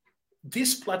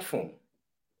 this platform,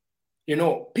 you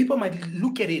know, people might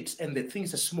look at it and they think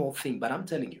it's a small thing, but I'm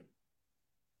telling you,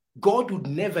 God would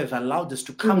never have allowed us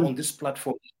to come on this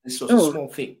platform. This was a small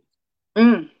thing.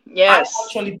 Yes. I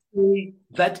actually pray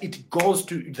that it goes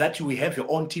to that you will have your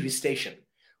own TV station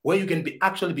where you can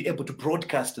actually be able to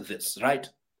broadcast this, right?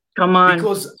 Come on.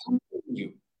 Because I'm telling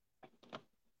you,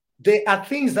 there are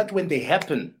things that when they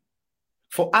happen,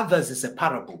 for others it's a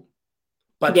parable.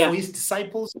 But for his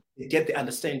disciples, they get the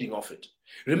understanding of it.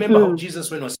 Remember how Jesus,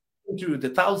 when he was speaking to the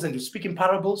 1,000, he was speaking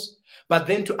parables, but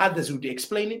then to others he would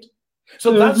explain it.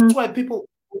 So that's why people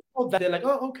thought that they're like,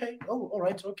 oh, okay, oh, all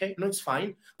right, okay, no, it's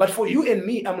fine. But for you and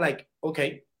me, I'm like,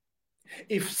 okay,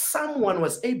 if someone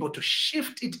was able to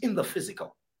shift it in the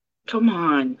physical, come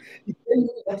on,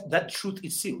 that truth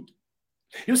is sealed.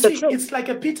 You see, it's like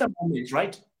a Peter moment,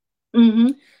 right?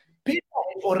 Peter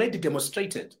had already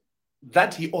demonstrated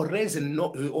that he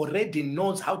already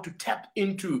knows how to tap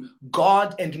into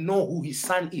God and know who his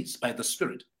son is by the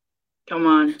Spirit. Come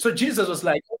on. So Jesus was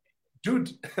like,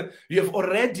 dude, you have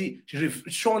already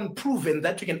proven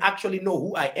that you can actually know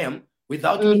who I am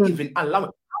without me even allowing.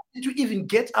 How did you even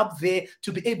get up there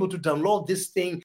to be able to download this thing